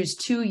issues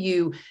to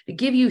you to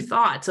give you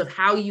thoughts of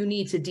how you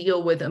need to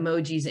deal with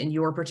emojis in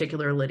your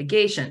particular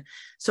litigation.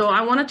 So I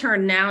want to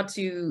turn now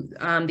to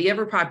the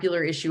ever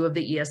popular issue of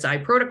the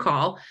ESI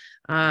protocol,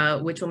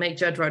 which will make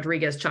Judge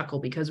Rodriguez chuckle,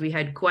 because we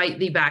had quite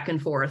the back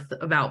and forth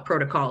about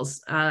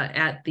protocols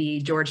at the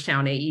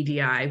Georgetown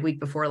AEDI week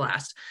before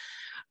last.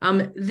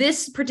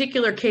 This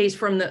particular case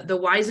from the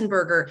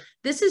Weisenberger,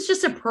 this is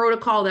just a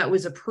protocol that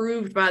was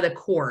approved by the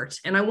court.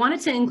 And I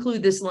wanted to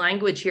include this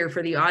language here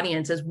for the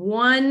audience as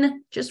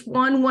just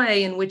one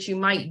way in which you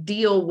might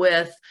deal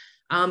with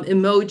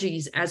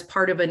emojis as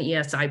part of an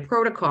ESI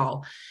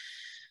protocol.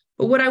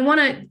 But what I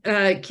want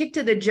to kick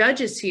to the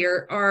judges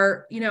here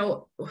are,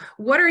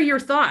 what are your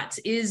thoughts?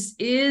 Is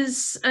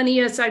an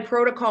ESI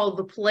protocol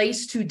the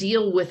place to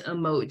deal with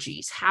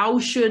emojis? How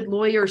should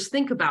lawyers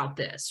think about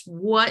this?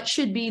 What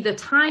should be the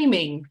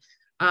timing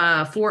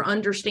for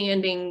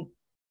understanding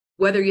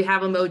whether you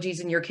have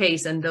emojis in your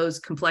case and those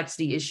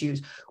complexity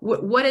issues?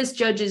 What as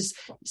judges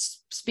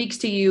speaks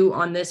to you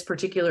on this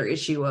particular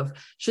issue of,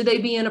 should they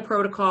be in a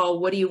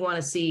protocol? What do you want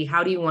to see?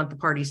 How do you want the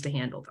parties to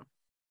handle them?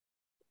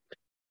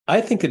 I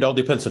think it all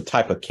depends on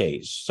type of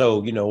case.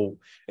 So,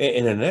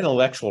 in an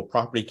intellectual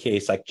property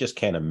case, I just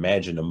can't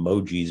imagine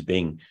emojis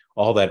being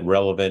all that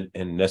relevant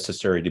and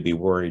necessary to be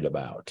worried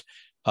about.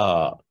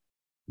 But,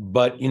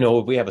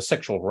 if we have a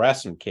sexual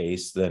harassment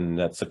case, then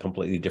that's a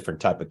completely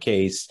different type of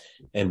case.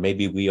 And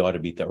maybe we ought to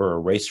be, or a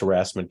race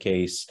harassment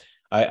case.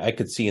 I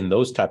could see in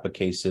those type of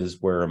cases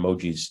where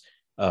emojis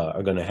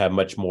are going to have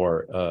much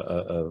more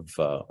of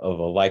a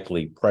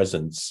likely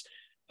presence.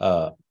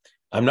 I'm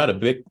not a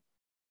big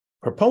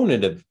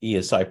proponent of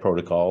ESI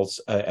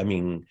protocols.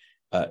 To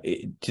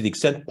the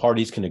extent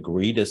parties can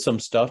agree to some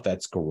stuff,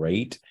 that's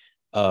great.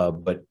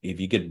 But if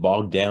you get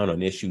bogged down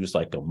on issues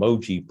like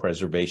emoji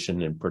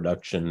preservation and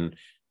production,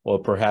 well,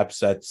 perhaps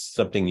that's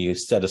something you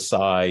set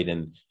aside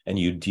and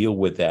you deal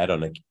with that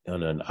on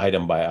an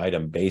item by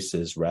item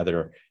basis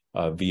rather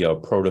via a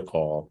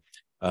protocol.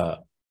 I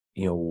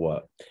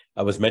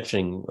was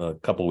mentioning a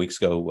couple of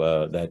weeks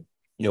ago that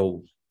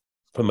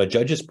from a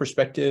judge's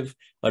perspective,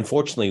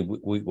 unfortunately,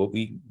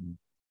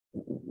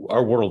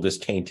 our world is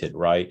tainted,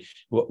 right?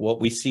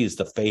 What we see is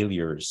the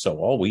failures. So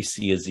all we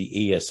see is the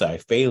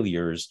ESI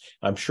failures.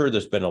 I'm sure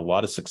there's been a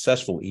lot of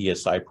successful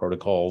ESI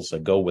protocols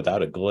that go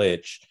without a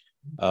glitch.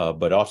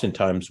 But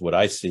oftentimes what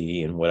I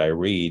see and what I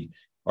read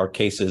are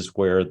cases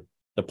where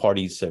the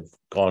parties have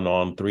gone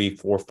on 3,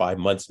 4, 5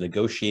 months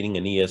negotiating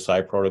an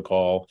ESI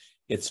protocol.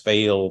 It's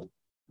failed.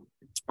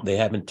 They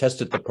haven't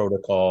tested the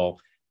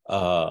protocol.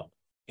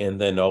 And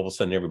then all of a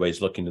sudden,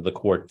 everybody's looking to the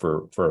court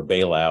for a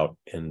bailout.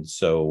 And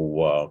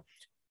so,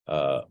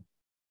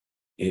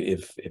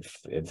 if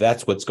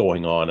that's what's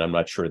going on, I'm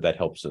not sure that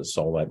helps us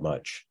all that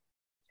much.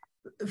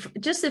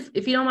 Just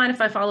if you don't mind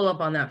if I follow up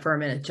on that for a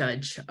minute,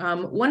 Judge.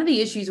 One of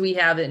the issues we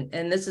have,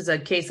 and this is a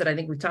case that I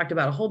think we've talked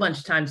about a whole bunch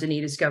of times in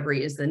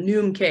e-discovery, is the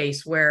Noom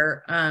case,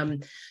 where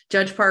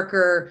Judge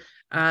Parker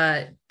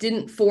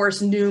didn't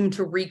force Noom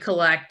to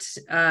recollect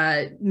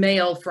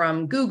mail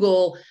from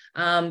Google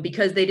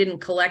because they didn't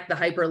collect the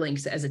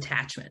hyperlinks as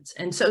attachments.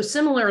 And so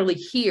similarly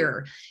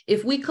here,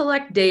 if we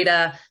collect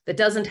data that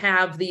doesn't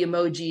have the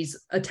emojis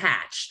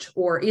attached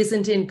or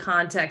isn't in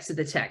context of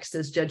the text,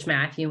 as Judge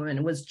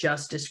Matthewen was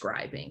just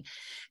describing,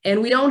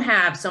 and we don't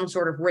have some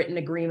sort of written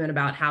agreement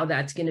about how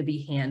that's going to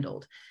be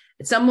handled,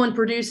 if someone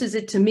produces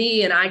it to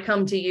me and I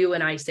come to you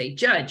and I say,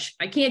 Judge,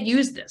 I can't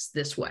use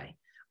this way,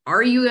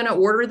 are you going to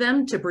order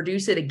them to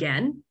produce it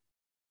again?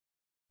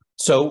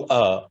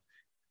 So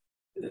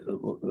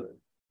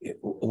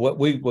what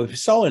we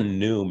saw in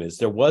Noom is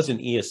there was an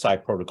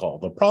ESI protocol.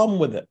 The problem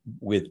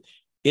with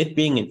it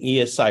being an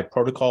ESI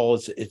protocol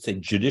is it's a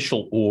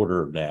judicial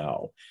order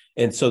now.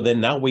 And so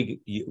then now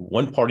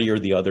one party or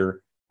the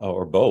other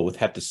or both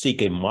have to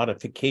seek a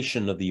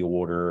modification of the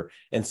order.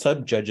 And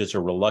some judges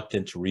are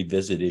reluctant to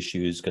revisit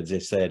issues because they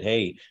said,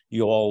 hey,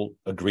 you all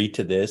agreed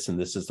to this and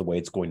this is the way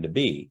it's going to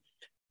be.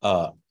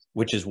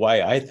 Which is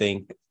why I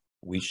think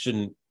we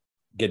shouldn't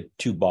get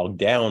too bogged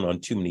down on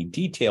too many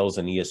details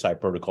in ESI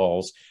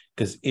protocols,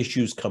 because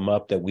issues come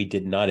up that we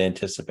did not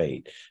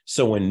anticipate.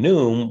 So in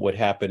Noom, what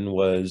happened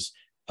was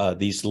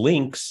these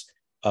links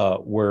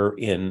were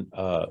in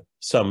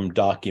some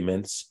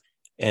documents,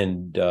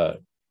 and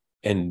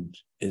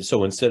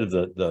so instead of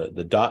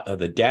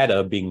the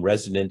data being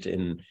resident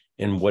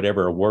in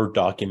whatever Word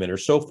document or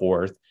so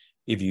forth,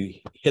 if you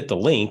hit the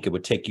link, it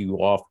would take you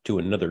off to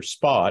another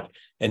spot,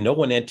 and no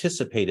one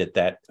anticipated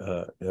that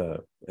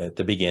at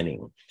the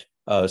beginning.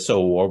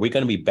 So are we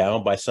going to be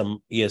bound by some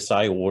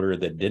ESI order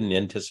that didn't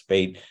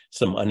anticipate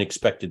some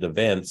unexpected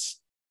events?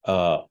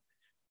 My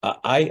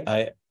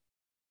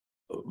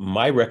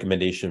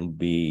recommendation would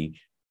be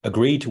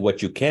agree to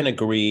what you can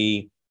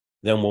agree.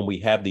 Then when we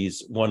have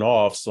these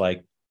one-offs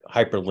like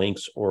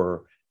hyperlinks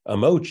or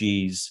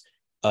emojis,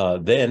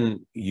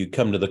 then you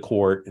come to the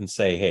court and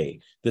say, hey,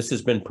 this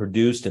has been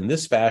produced in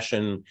this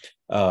fashion,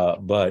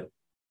 but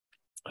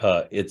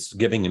it's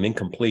giving an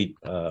incomplete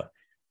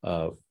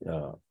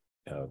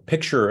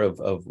picture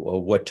of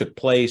what took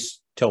place.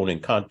 Tone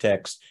and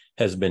context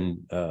has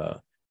been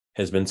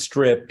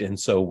stripped, and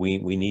so we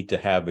need to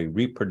have a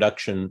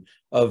reproduction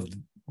of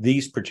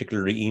these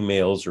particular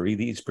emails or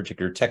these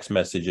particular text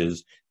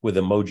messages with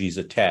emojis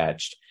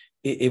attached.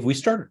 If we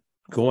start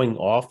going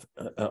off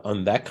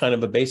on that kind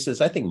of a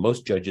basis, I think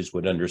most judges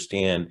would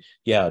understand,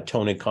 yeah,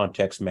 tone and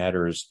context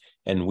matters,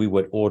 and we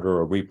would order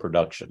a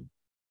reproduction.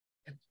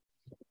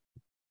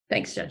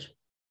 Thanks, Judge.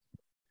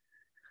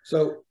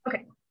 So,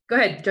 okay, go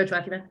ahead, Judge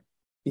Matthewman.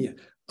 Yeah,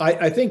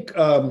 I think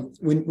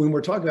when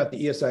we're talking about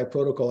the ESI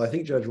protocol, I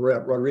think Judge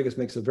Rodriguez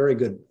makes a very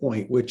good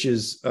point, which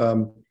is,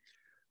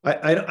 in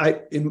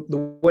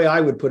the way I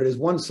would put it is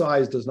one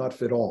size does not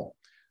fit all.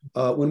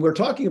 When we're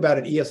talking about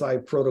an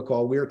ESI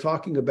protocol, we are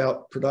talking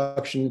about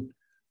production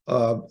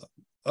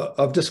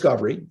of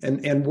discovery.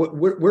 And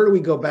where do we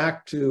go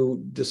back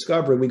to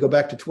discovery? We go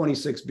back to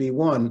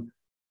 26B1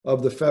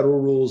 of the Federal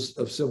Rules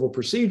of Civil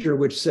Procedure,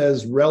 which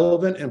says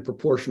relevant and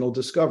proportional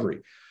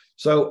discovery.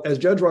 So as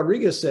Judge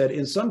Rodriguez said,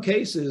 in some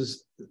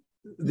cases,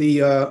 the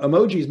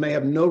emojis may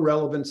have no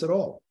relevance at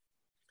all.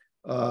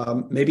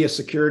 Maybe a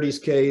securities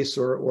case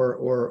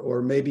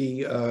or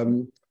maybe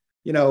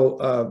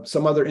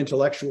some other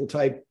intellectual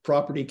type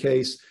property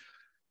case.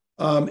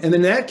 And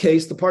in that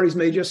case, the parties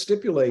may just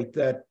stipulate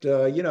that,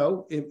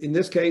 in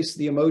this case,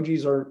 the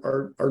emojis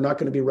are not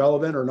going to be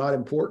relevant or not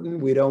important.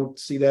 We don't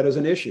see that as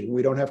an issue.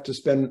 We don't have to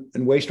spend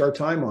and waste our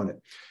time on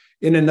it.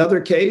 In another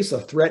case, a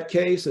threat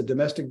case, a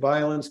domestic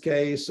violence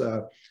case,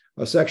 a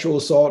sexual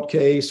assault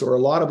case, or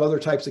a lot of other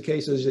types of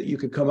cases that you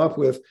could come up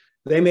with,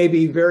 they may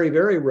be very,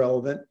 very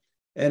relevant.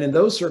 And in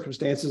those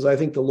circumstances, I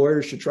think the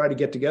lawyers should try to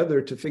get together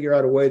to figure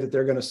out a way that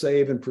they're going to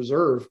save and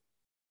preserve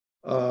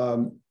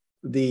the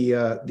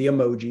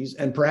emojis,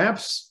 and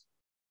perhaps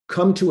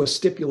come to a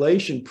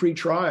stipulation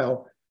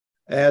pre-trial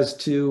as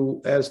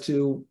to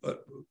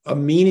a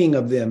meaning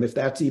of them, if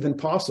that's even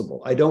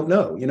possible. I don't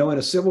know. In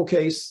a civil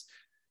case,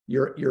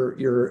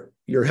 you're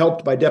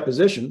helped by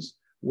depositions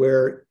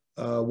where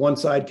one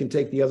side can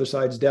take the other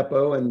side's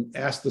depo and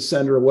ask the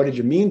sender, what did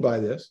you mean by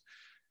this?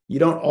 You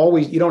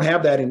don't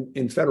have that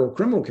in federal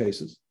criminal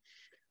cases.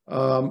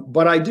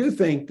 But I do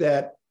think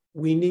that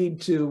we need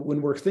to,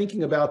 when we're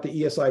thinking about the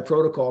ESI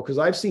protocol, because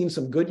I've seen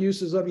some good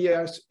uses of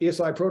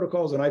ESI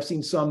protocols, and I've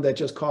seen some that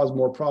just cause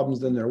more problems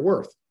than they're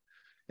worth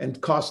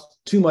and cost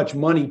too much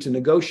money to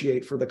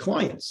negotiate for the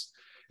clients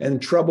and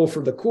trouble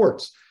for the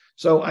courts.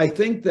 So I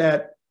think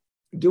that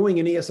doing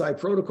an ESI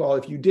protocol,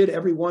 if you did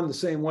every one the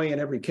same way in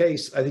every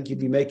case, I think you'd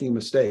be making a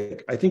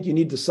mistake. I think you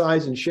need to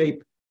size and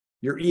shape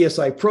your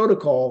ESI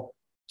protocol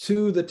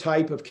to the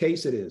type of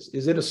case it is.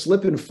 Is it a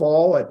slip and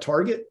fall at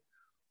Target?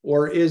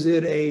 Or is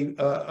it a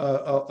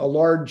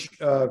large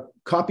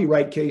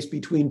copyright case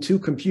between two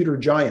computer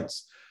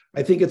giants?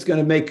 I think it's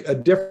going to make a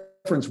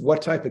difference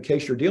what type of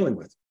case you're dealing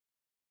with.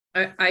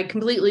 I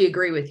completely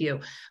agree with you.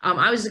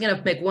 I was going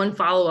to make one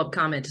follow-up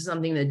comment to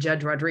something that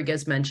Judge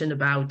Rodriguez mentioned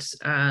about,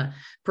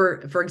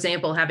 for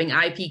example, having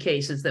IP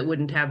cases that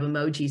wouldn't have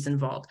emojis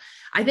involved.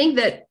 I think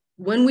that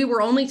when we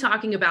were only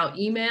talking about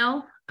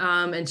email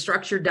and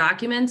structured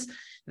documents,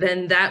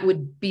 then that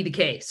would be the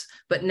case.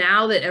 But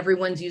now that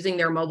everyone's using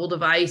their mobile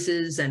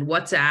devices and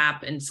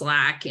WhatsApp and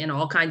Slack and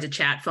all kinds of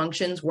chat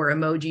functions where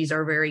emojis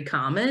are very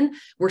common,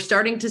 we're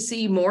starting to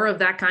see more of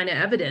that kind of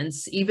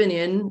evidence, even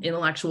in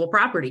intellectual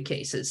property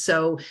cases.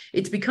 So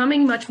it's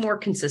becoming much more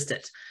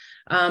consistent.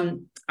 I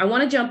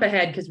want to jump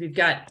ahead because we've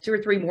got 2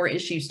 or 3 more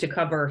issues to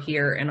cover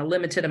here in a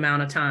limited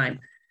amount of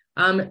time.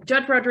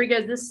 Judge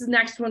Rodriguez, this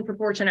next one,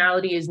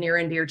 proportionality, is near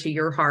and dear to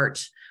your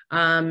heart.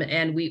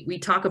 And we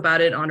talk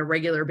about it on a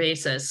regular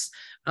basis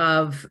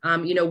of,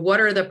 what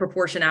are the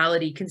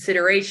proportionality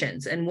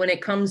considerations? And when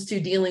it comes to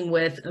dealing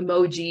with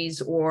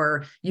emojis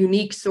or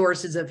unique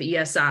sources of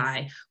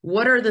ESI,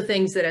 what are the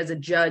things that as a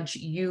judge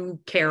you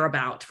care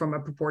about from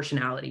a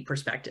proportionality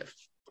perspective?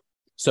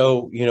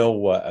 So,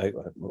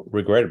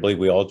 regrettably,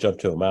 we all jump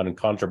to a mountain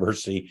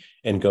controversy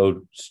and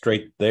go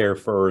straight there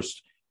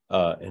first.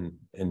 And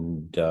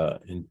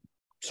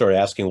start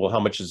asking, well,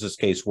 how much is this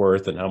case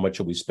worth and how much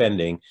are we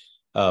spending?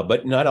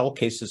 But not all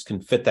cases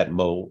can fit that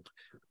mold.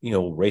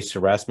 Race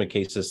harassment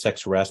cases,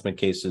 sex harassment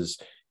cases,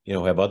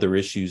 have other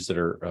issues that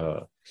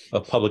are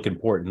of public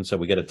importance that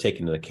we got to take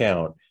into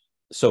account.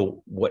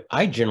 So what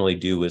I generally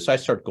do is I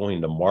start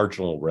going to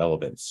marginal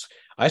relevance.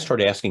 I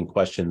start asking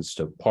questions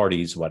to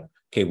parties about,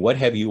 okay, what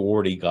have you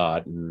already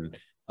gotten?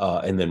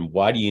 And then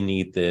why do you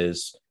need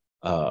this?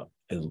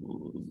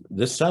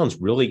 this sounds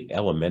really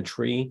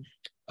elementary,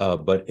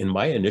 but in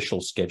my initial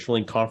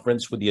scheduling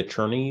conference with the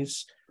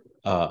attorneys,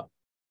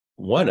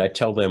 one, I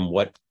tell them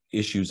what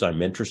issues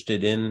I'm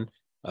interested in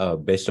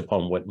based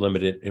upon what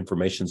limited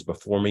information is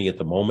before me at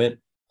the moment.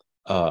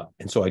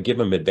 And so I give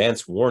them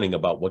advance warning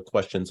about what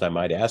questions I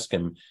might ask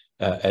them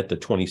at the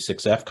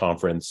 26F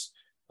conference.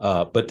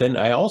 But then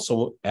I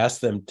also ask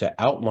them to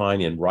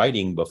outline in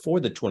writing before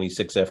the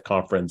 26F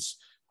conference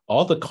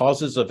all the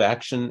causes of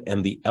action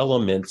and the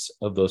elements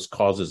of those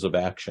causes of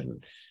action.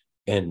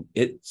 And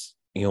it's,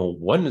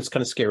 one, it's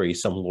kind of scary.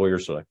 Some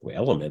lawyers are like, well,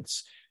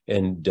 elements.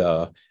 And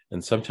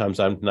sometimes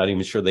I'm not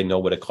even sure they know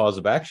what a cause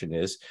of action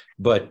is.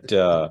 But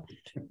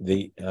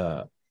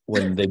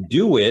when they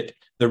do it,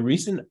 the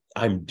reason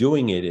I'm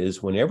doing it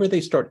is whenever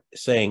they start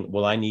saying,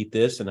 well, I need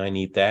this and I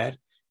need that,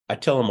 I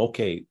tell them,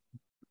 okay,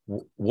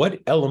 what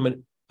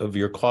element of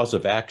your cause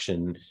of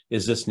action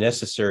is this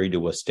necessary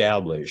to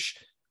establish?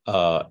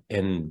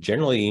 And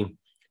generally,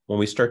 when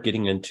we start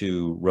getting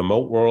into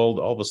remote world,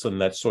 all of a sudden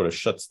that sort of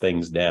shuts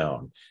things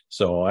down.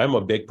 So I'm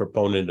a big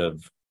proponent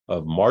of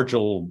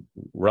marginal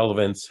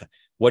relevance.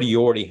 What do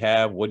you already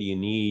have? What do you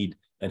need?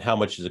 And how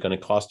much is it going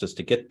to cost us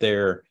to get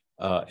there?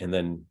 And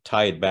then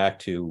tie it back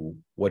to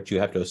what you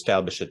have to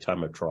establish at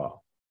time of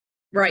trial.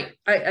 Right.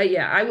 I'm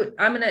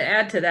going to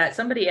add to that.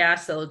 Somebody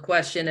asked a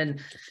question, and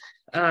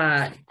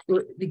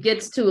it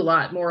gets to a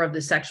lot more of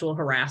the sexual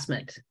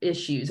harassment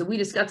issues. And we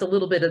discussed a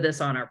little bit of this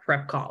on our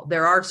prep call.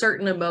 There are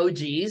certain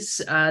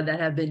emojis that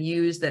have been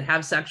used that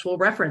have sexual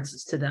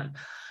references to them.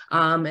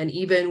 And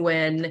even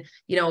when,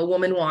 a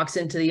woman walks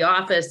into the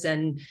office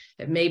and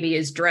maybe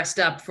is dressed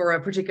up for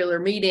a particular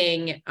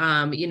meeting,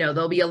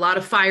 there'll be a lot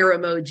of fire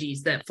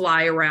emojis that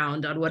fly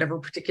around on whatever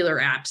particular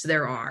apps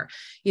there are,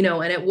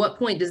 and at what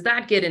point does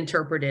that get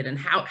interpreted, and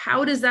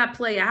how does that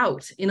play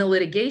out in a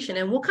litigation?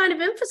 And what kind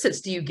of emphasis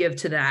do you give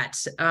to that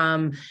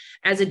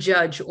as a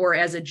judge or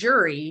as a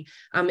jury?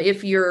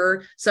 If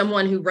you're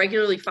someone who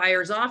regularly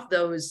fires off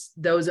those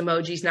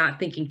emojis, not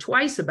thinking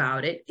twice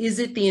about it, is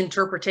it the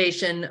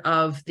interpretation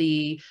of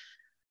the,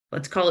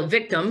 let's call it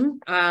victim,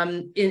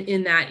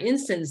 in that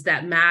instance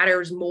that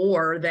matters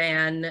more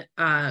than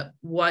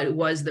what it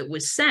was that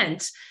was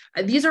sent?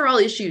 These are all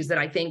issues that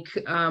I think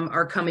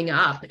are coming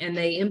up, and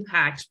they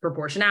impact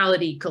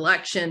proportionality,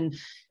 collection,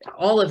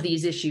 all of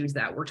these issues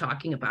that we're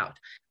talking about.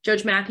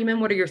 Judge Matthewman,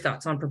 what are your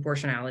thoughts on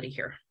proportionality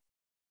here?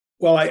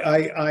 Well,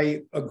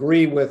 I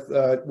agree with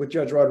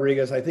Judge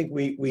Rodriguez. I think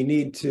we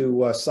need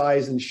to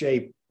size and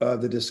shape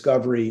the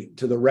discovery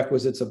to the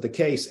requisites of the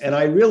case. And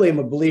I really am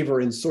a believer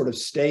in sort of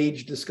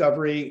stage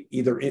discovery,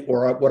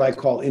 or what I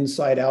call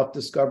inside out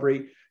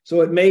discovery.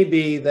 So it may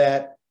be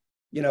that,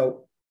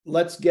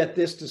 let's get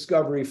this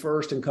discovery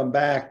first and come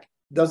back.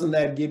 Doesn't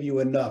that give you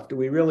enough? Do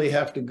we really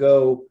have to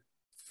go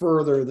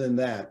further than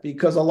that?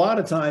 Because a lot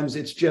of times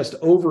it's just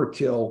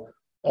overkill,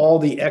 all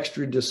the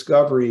extra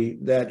discovery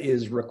that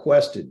is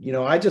requested.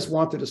 I just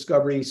want the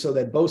discovery so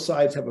that both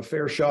sides have a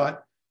fair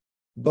shot.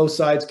 Both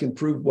sides can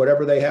prove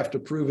whatever they have to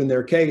prove in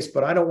their case,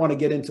 but I don't want to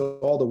get into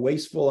all the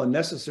wasteful,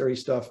 unnecessary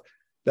stuff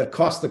that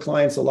costs the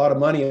clients a lot of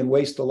money and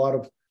waste a lot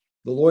of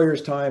the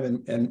lawyer's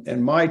time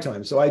and my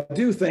time. So I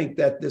do think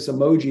that this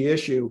emoji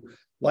issue,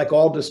 like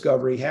all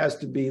discovery, has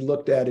to be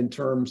looked at in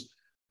terms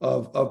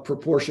of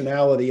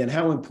proportionality and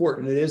how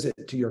important it is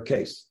to your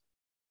case.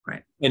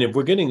 Right. And if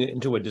we're getting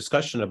into a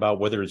discussion about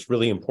whether it's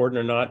really important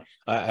or not,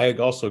 I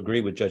also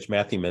agree with Judge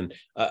Matthewman.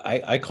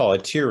 I call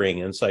it tiering.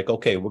 And it's like,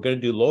 okay, we're going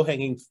to do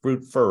low-hanging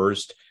fruit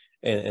first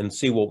and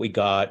see what we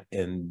got.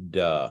 And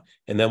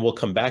then we'll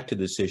come back to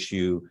this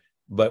issue.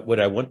 But what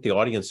I want the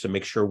audience to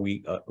make sure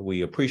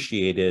we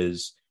appreciate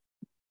is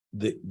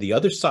the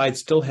other side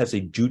still has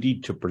a duty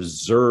to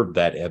preserve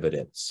that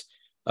evidence.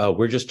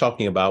 We're just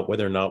talking about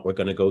whether or not we're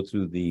going to go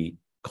through the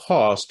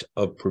cost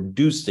of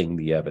producing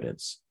the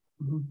evidence.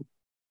 Mm-hmm.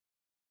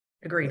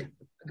 Agreed.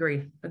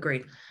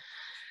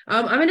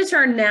 I'm going to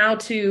turn now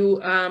to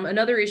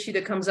another issue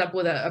that comes up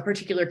with a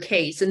particular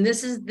case. And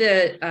this is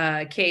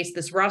the case,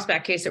 this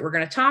Rosbach case that we're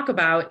going to talk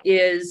about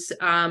is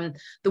the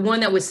one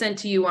that was sent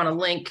to you on a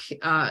link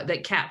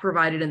that Kat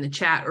provided in the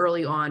chat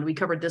early on. We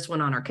covered this one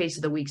on our Case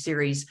of the Week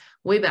series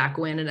way back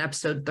when in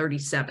episode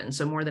 37,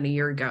 so more than a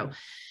year ago.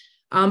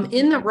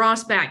 In the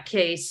Rosbach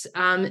case,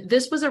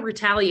 this was a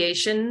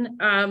retaliation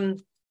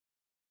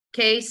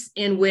case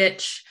in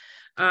which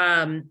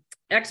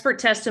expert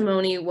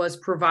testimony was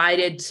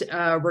provided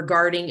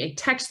regarding a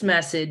text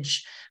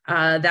message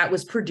that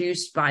was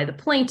produced by the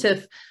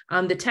plaintiff.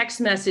 The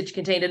text message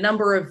contained a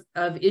number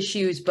of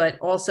issues, but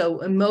also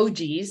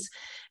emojis.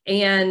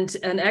 And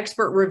an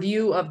expert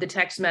review of the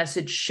text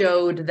message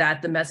showed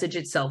that the message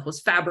itself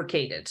was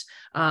fabricated.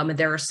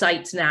 There are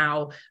sites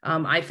now,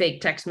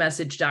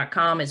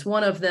 ifaketextmessage.com is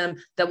one of them,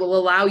 that will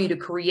allow you to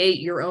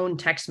create your own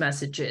text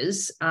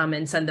messages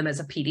and send them as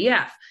a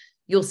PDF.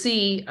 you'll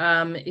see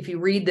if you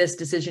read this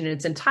decision in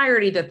its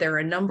entirety that there are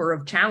a number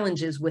of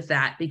challenges with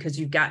that, because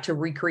you've got to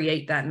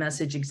recreate that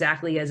message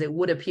exactly as it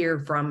would appear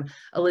from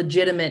a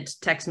legitimate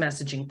text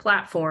messaging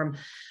platform.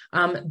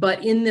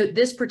 But in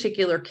this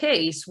particular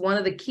case, one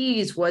of the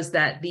keys was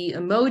that the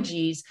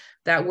emojis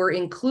that were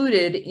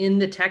included in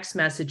the text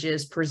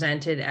messages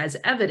presented as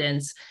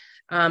evidence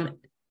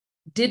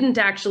didn't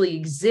actually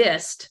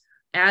exist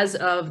as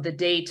of the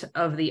date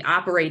of the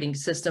operating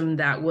system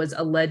that was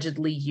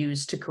allegedly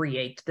used to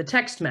create the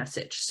text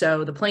message.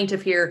 So the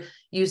plaintiff here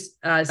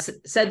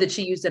said that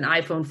she used an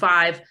iPhone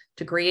 5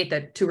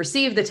 to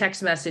receive the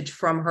text message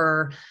from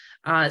her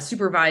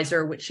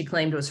supervisor, which she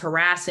claimed was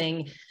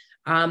harassing.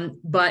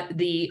 But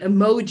the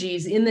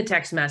emojis in the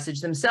text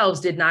message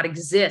themselves did not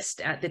exist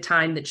at the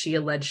time that she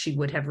alleged she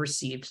would have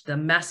received the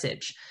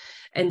message.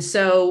 And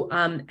so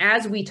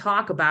as we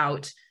talk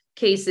about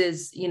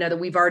cases, that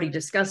we've already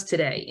discussed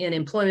today in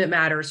employment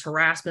matters,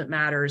 harassment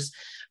matters,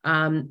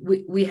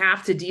 we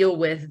have to deal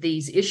with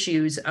these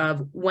issues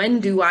of when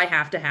do I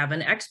have to have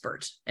an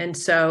expert? And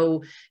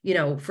so,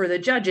 for the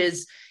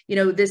judges,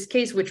 this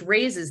case, which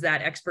raises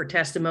that expert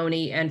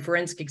testimony and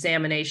forensic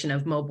examination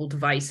of mobile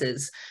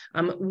devices,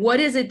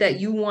 what is it that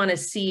you want to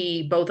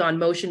see both on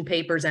motion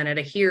papers and at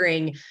a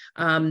hearing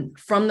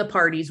from the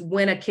parties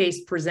when a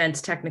case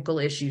presents technical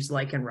issues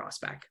like in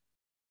Rosbach?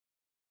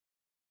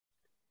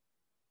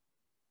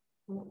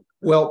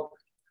 Well,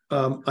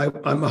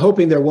 I'm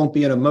hoping there won't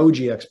be an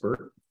emoji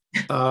expert,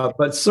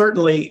 but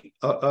certainly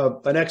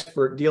an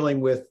expert dealing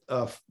with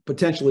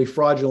potentially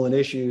fraudulent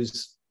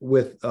issues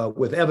with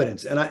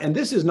evidence. And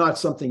this is not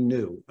something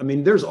new. I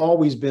mean, there's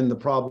always been the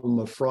problem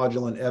of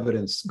fraudulent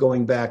evidence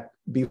going back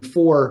many,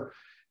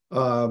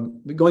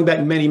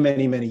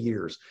 many, many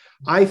years.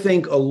 I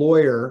think a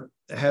lawyer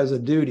has a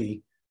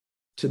duty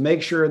to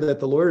make sure that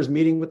the lawyer is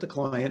meeting with the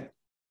client,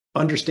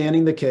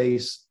 understanding the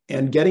case,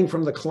 and getting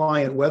from the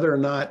client whether or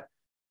not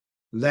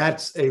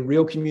that's a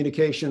real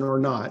communication or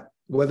not,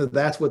 whether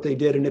that's what they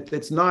did. And if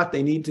it's not,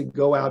 they need to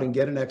go out and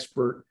get an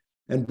expert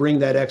and bring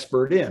that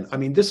expert in. I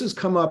mean, this has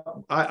come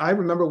up. I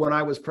remember when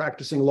I was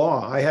practicing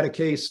law, I had a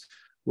case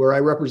where I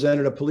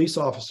represented a police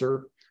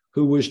officer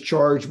who was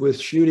charged with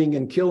shooting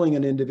and killing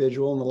an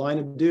individual in the line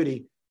of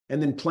duty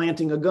and then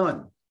planting a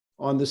gun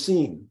on the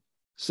scene,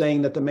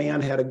 saying that the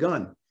man had a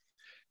gun.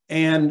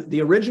 And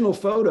the original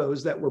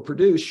photos that were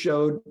produced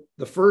showed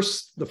the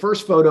first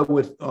photo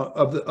with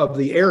of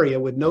the area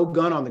with no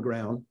gun on the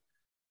ground,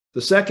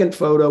 the second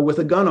photo with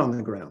a gun on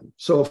the ground.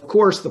 So of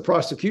course the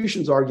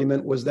prosecution's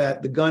argument was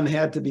that the gun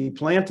had to be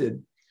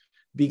planted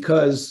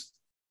because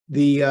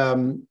the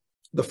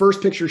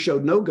first picture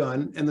showed no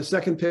gun and the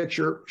second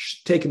picture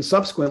taken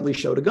subsequently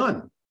showed a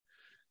gun.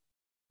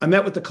 I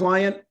met with the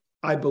client.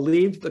 I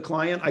believed the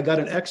client. I got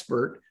an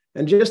expert.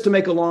 And just to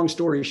make a long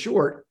story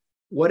short,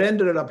 what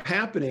ended up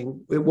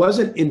happening, it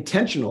wasn't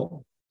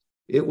intentional,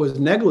 it was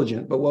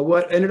negligent, but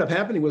what ended up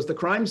happening was the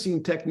crime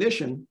scene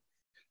technician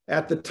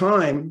at the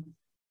time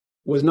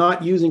was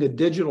not using a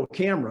digital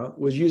camera,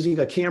 was using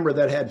a camera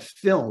that had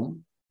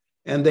film,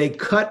 and they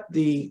cut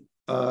the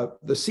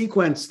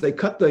sequence, they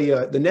cut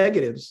the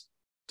negatives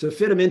to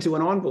fit them into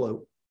an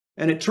envelope.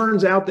 And it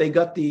turns out they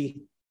got the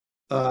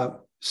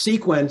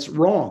sequence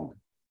wrong.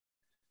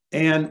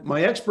 And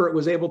my expert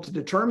was able to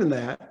determine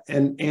that.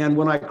 And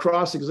when I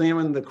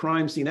cross-examined the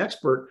crime scene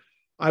expert,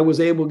 I was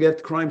able to get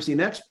the crime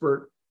scene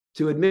expert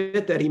to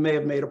admit that he may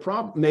have made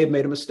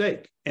a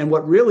mistake. And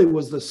what really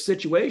was the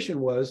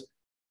situation was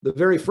the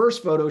very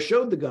first photo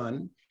showed the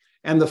gun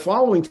and the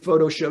following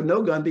photo showed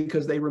no gun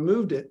because they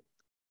removed it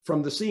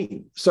from the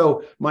scene.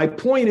 So my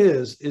point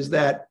is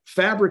that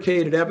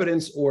fabricated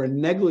evidence or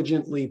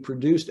negligently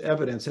produced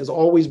evidence has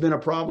always been a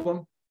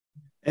problem.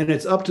 And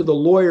it's up to the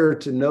lawyer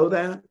to know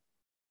that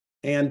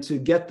and to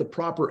get the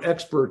proper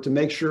expert to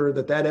make sure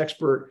that that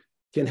expert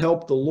can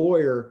help the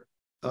lawyer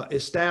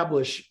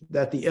establish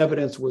that the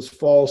evidence was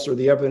false or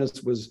the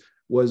evidence was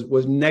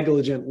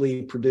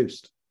negligently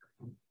produced.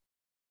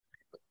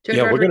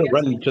 Yeah, we're going to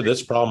run into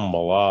this problem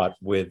a lot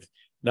with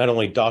not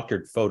only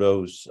doctored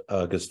photos,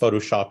 because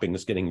photoshopping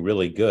is getting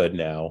really good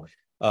now,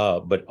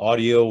 but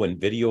audio and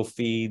video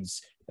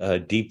feeds,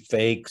 deep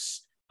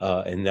fakes,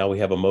 and now we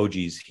have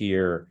emojis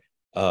here.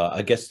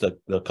 I guess the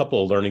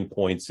couple of learning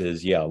points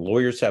is, yeah,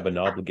 lawyers have an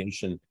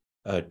obligation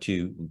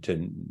to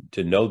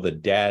know the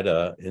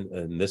data,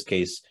 in this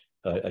case,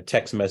 a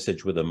text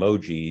message with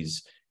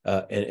emojis,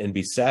 and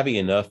be savvy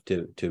enough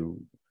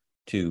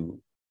to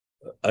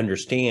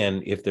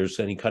understand if there's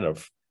any kind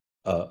of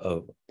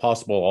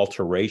possible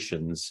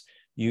alterations.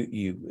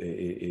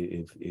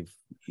 If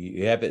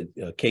you have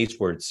a case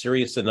where it's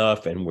serious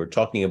enough and we're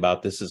talking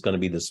about this is going to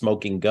be the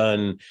smoking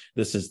gun,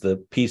 this is the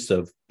piece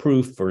of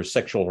proof for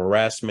sexual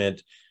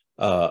harassment,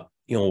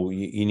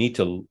 you need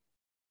to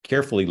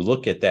carefully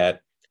look at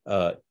that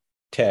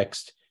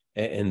text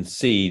and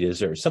see, is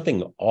there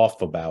something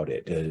off about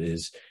it?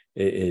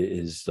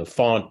 Is the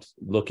font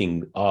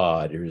looking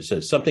odd, or is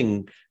there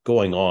something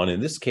going on?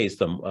 In this case,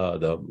 the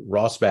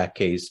Rosbach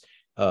case,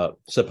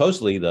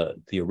 supposedly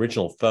the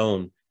original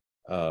phone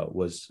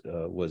was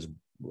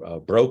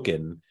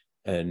broken,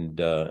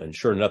 and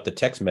sure enough, the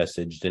text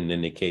message didn't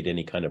indicate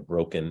any kind of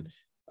broken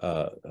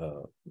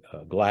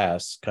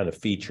glass kind of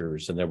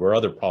features, and there were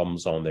other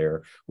problems on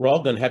there. We're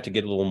all going to have to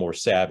get a little more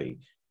savvy.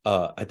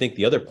 I think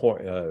the other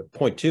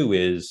point too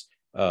is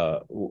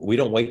we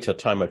don't wait till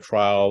time of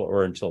trial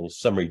or until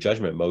summary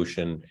judgment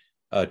motion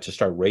to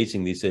start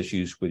raising these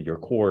issues with your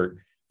court.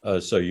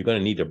 So you're going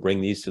to need to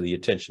bring these to the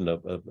attention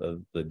of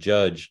the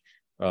judge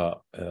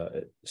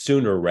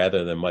sooner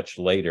rather than much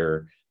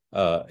later,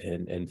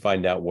 and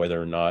find out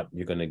whether or not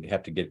you're going to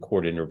have to get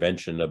court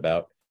intervention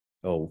about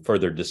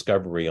further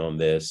discovery on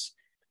this.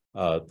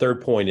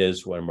 Third point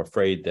is, I'm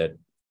afraid that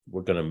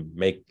we're going to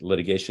make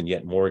litigation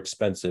yet more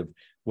expensive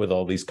with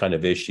all these kind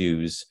of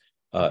issues.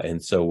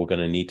 And so we're going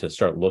to need to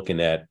start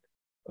looking at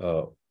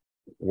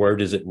where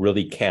does it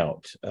really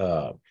count?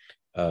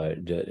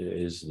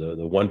 Is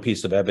the one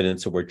piece of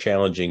evidence that we're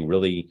challenging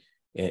really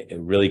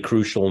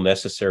crucial,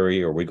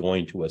 necessary, or are we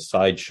going to a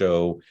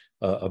sideshow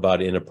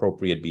about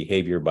inappropriate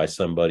behavior by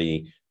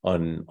somebody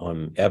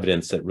on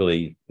evidence that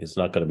really is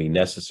not going to be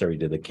necessary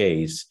to the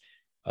case?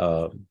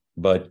 Yeah,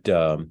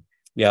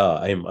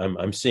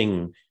 I'm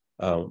seeing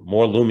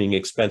more looming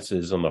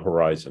expenses on the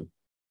horizon.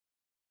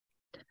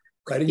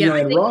 Right. And,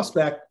 and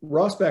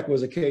Rossback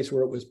was a case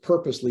where it was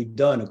purposely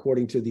done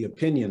according to the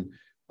opinion.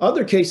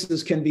 Other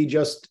cases can be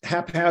just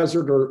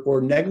haphazard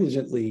or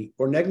negligently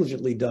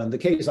done. The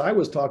case I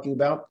was talking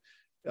about,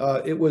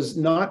 it was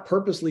not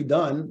purposely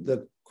done.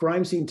 The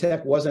crime scene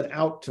tech wasn't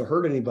out to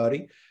hurt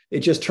anybody. It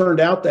just turned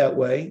out that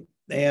way.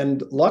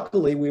 And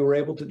luckily, we were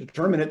able to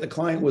determine it. The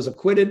client was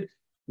acquitted,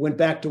 went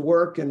back to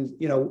work, and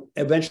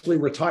eventually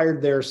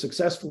retired there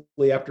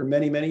successfully after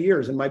many, many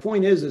years. And my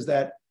point is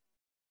that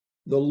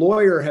the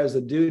lawyer has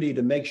a duty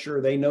to make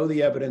sure they know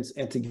the evidence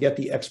and to get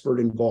the expert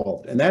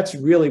involved. And that's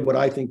really what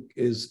I think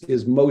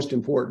is most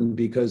important,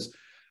 because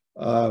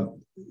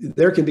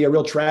there can be a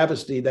real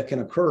travesty that can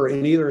occur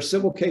in either a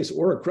civil case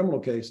or a criminal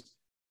case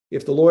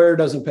if the lawyer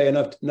doesn't pay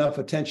enough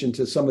attention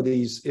to some of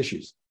these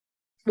issues.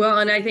 Well,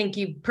 and I think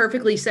you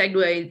perfectly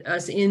segued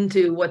us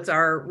into what's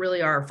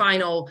our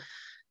final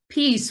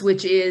piece,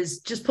 which is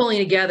just pulling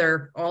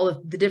together all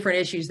of the different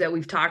issues that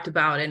we've talked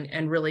about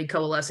and really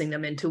coalescing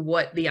them into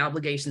what the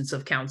obligations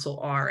of counsel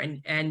are.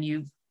 And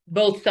you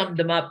both summed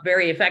them up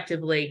very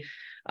effectively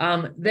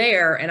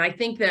there. And I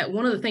think that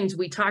one of the things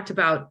we talked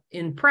about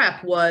in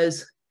prep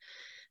was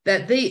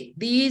that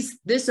this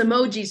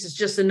emojis is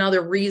just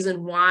another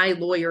reason why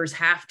lawyers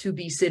have to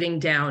be sitting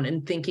down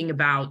and thinking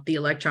about the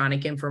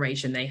electronic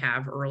information they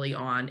have early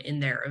on in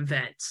their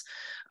events,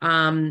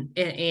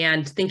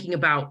 and thinking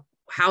about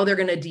how they're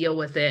going to deal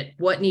with it,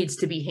 what needs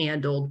to be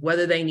handled,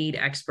 whether they need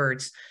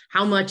experts,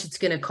 how much it's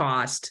going to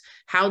cost,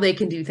 how they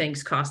can do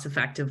things cost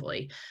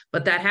effectively.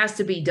 But that has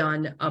to be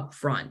done up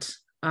front.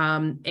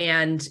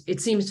 And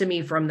it seems to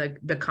me from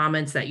the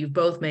comments that you've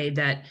both made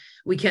that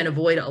we can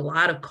avoid a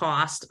lot of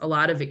cost, a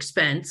lot of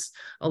expense,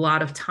 a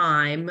lot of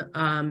time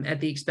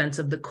at the expense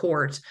of the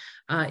court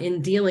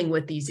in dealing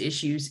with these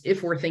issues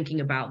if we're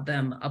thinking about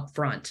them up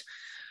front.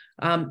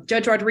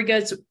 Judge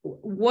Rodriguez,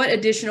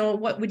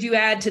 what would you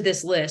add to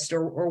this list,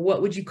 or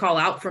what would you call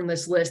out from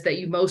this list that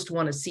you most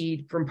want to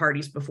see from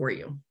parties before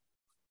you?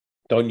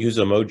 Don't use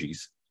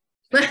emojis.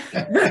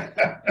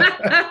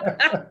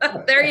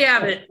 There you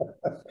have it.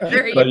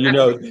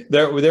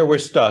 There we're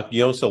stuck.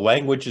 So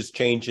language is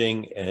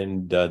changing,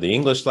 and the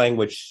English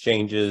language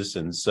changes,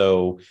 and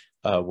so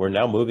we're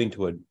now moving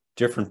to a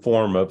different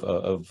form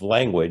of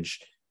language.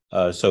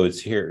 So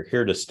it's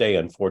here to stay.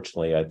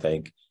 Unfortunately, I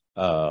think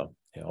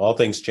all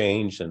things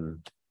change,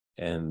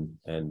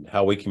 and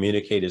how we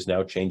communicate is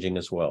now changing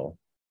as well.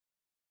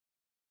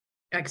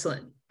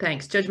 Excellent.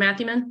 Thanks, Judge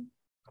Matthewman.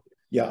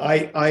 Yeah,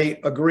 I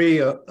agree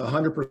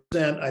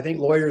 100%. I think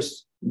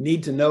lawyers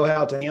need to know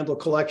how to handle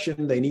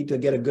collection. They need to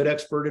get a good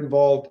expert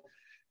involved,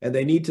 and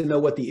they need to know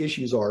what the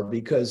issues are,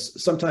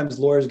 because sometimes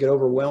lawyers get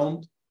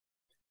overwhelmed.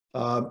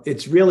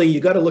 It's really, you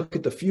got to look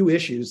at the few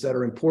issues that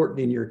are important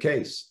in your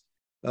case.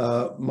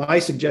 My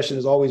suggestion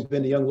has always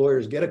been to young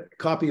lawyers, get a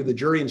copy of the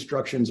jury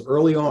instructions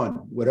early on.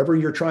 Whatever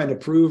you're trying to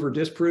prove or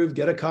disprove,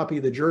 get a copy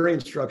of the jury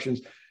instructions.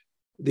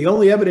 The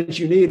only evidence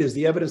you need is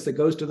the evidence that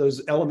goes to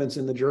those elements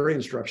in the jury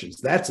instructions.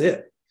 That's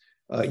it.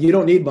 You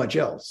don't need much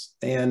else.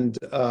 And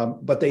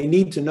but they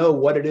need to know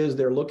what it is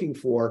they're looking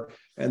for,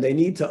 and they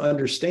need to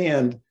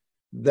understand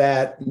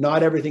that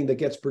not everything that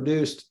gets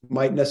produced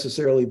might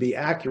necessarily be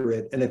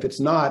accurate. And if it's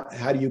not,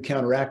 how do you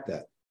counteract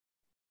that?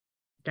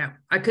 Yeah,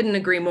 I couldn't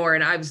agree more.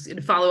 And I was going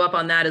to follow up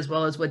on that, as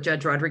well as what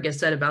Judge Rodriguez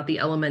said about the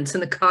elements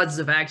and the causes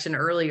of action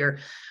earlier.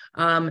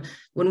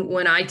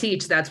 When I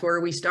teach, that's where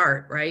we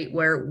start, right?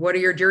 What do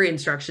your jury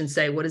instructions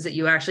say? What is it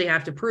you actually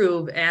have to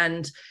prove?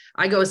 And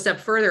I go a step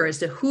further as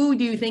to who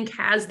do you think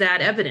has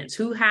that evidence?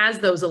 Who has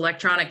those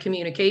electronic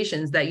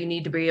communications that you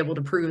need to be able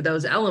to prove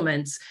those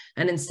elements?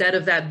 And instead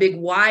of that big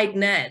wide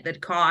net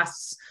that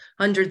costs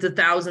hundreds of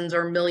thousands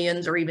or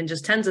millions or even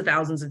just tens of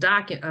thousands of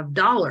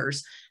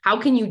dollars, how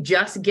can you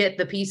just get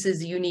the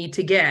pieces you need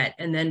to get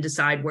and then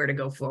decide where to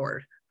go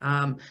forward?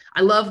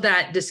 I love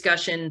that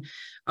discussion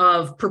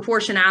of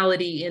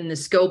proportionality in the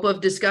scope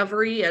of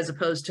discovery as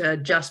opposed to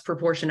just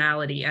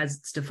proportionality as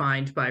it's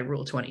defined by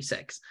Rule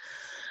 26.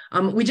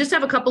 We just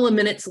have a couple of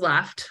minutes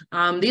left.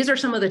 These are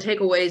some of the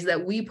takeaways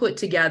that we put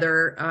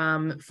together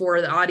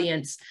for the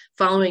audience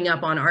following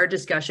up on our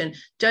discussion.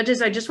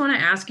 Judges, I just want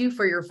to ask you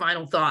for your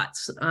final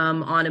thoughts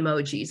on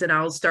emojis, and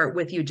I'll start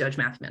with you, Judge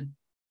Mathman.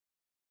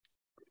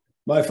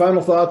 My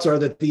final thoughts are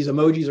that these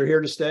emojis are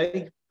here to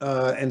stay.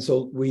 And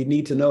so we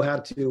need to know how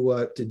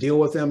to deal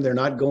with them. They're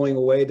not going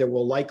away. There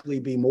will likely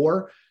be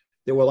more.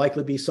 There will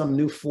likely be some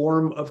new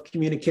form of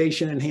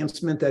communication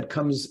enhancement that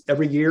comes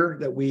every year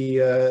that we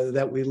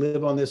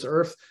live on this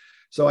earth.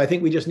 So I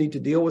think we just need to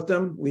deal with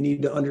them. We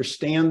need to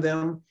understand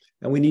them,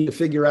 and we need to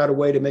figure out a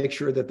way to make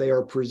sure that they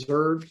are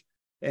preserved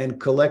and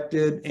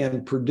collected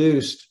and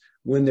produced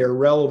when they're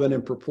relevant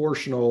and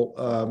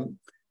proportional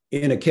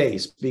in a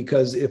case.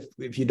 Because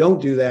if you don't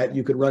do that,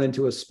 you could run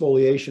into a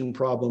spoliation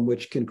problem,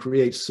 which can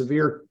create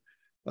severe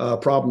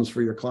problems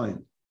for your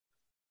client.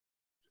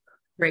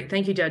 Great.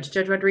 Thank you, Judge.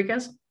 Judge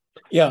Rodriguez?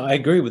 Yeah, I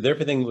agree with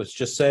everything that was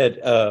just said.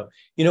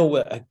 You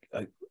know,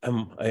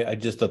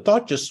 the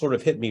thought just sort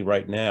of hit me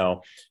right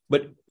now,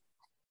 but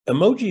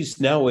emojis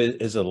now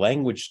as a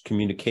language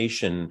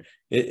communication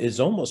is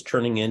almost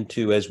turning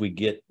into, as we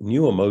get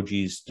new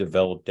emojis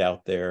developed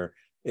out there,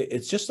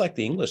 it's just like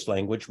the English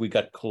language. We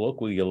got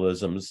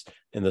colloquialisms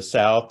in the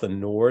South and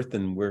North,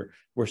 and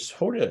we're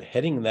sort of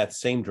heading in that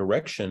same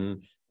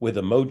direction with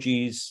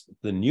emojis,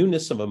 the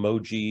newness of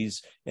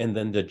emojis, and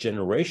then the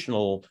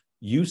generational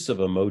use of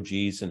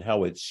emojis and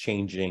how it's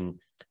changing.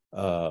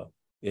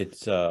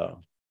 It's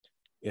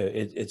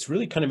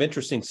really kind of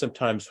interesting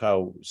sometimes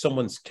how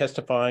someone's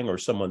testifying or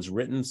someone's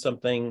written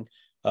something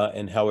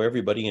and how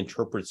everybody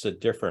interprets it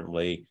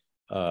differently.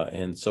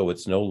 And so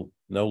it's no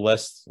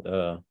less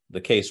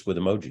the case with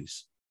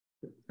emojis.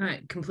 I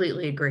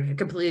completely agree. I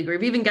completely agree.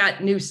 We've even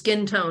got new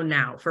skin tone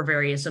now for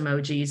various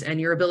emojis, and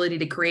your ability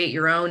to create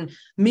your own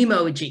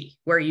memoji,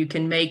 where you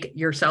can make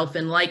yourself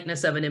in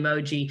likeness of an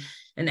emoji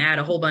and add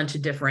a whole bunch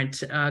of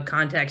different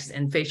context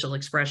and facial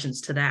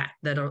expressions to that.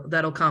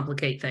 That'll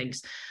complicate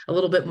things a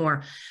little bit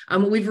more.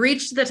 We've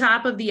reached the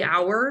top of the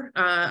hour.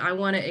 I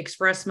want to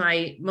express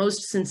my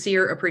most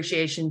sincere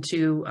appreciation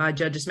to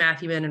Judges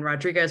Mathewman and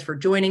Rodriguez for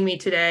joining me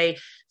today,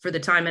 for the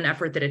time and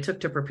effort that it took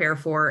to prepare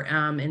for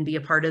and be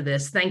a part of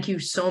this. Thank you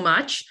so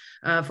much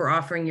for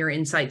offering your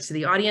insights to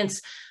the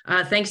audience.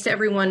 Thanks to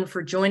everyone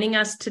for joining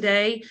us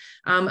today.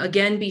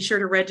 Again, be sure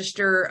to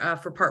register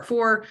for Part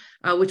 4,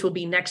 which will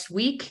be next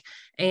week.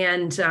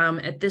 And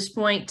at this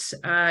point,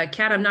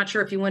 Kat, I'm not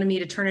sure if you wanted me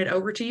to turn it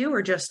over to you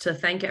or just to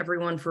thank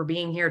everyone for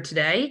being here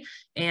today.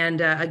 And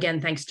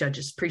again, thanks,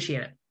 judges.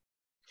 Appreciate it.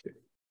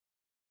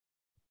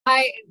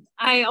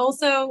 I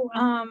also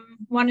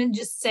want to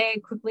just say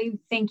quickly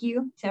thank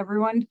you to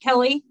everyone.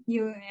 Kelly,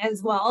 you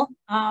as well,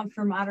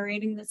 for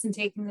moderating this and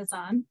taking this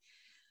on.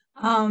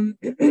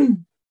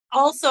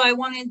 Also, I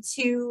wanted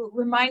to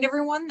remind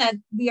everyone that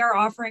we are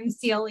offering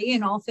CLE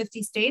in all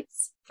 50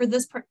 states for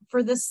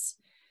this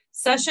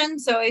session.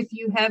 So if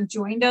you have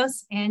joined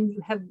us and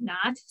you have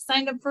not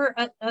signed up for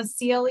a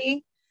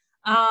CLE,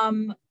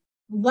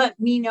 let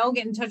me know,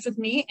 get in touch with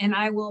me, and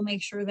I will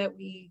make sure that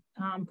we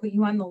put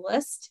you on the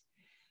list.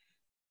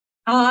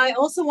 I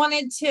also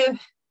wanted to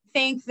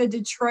thank the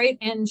Detroit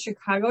and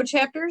Chicago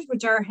chapters,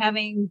 which are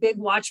having big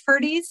watch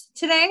parties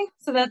today.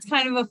 So that's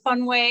kind of a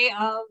fun way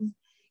of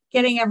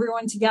getting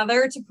everyone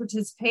together to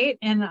participate.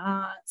 And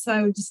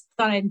so I just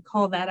thought I'd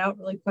call that out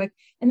really quick.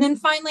 And then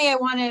finally, I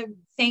want to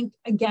thank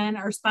again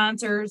our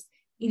sponsors,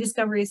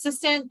 eDiscovery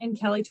Assistant and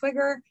Kelly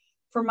Twigger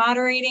for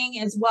moderating,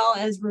 as well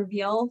as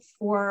Reveal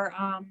for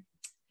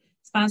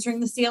sponsoring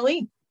the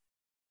CLE.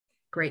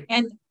 Great.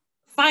 And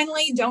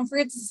finally, don't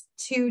forget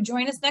to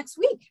join us next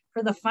week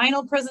for the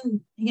final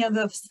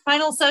the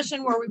final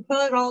session where we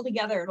put it all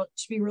together. It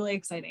should be really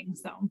exciting.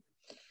 So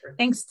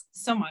thanks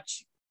so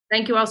much.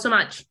 Thank you all so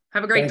much.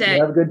 Have a great day.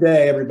 Have a good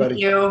day, everybody.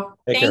 Thank you.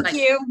 Thank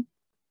you.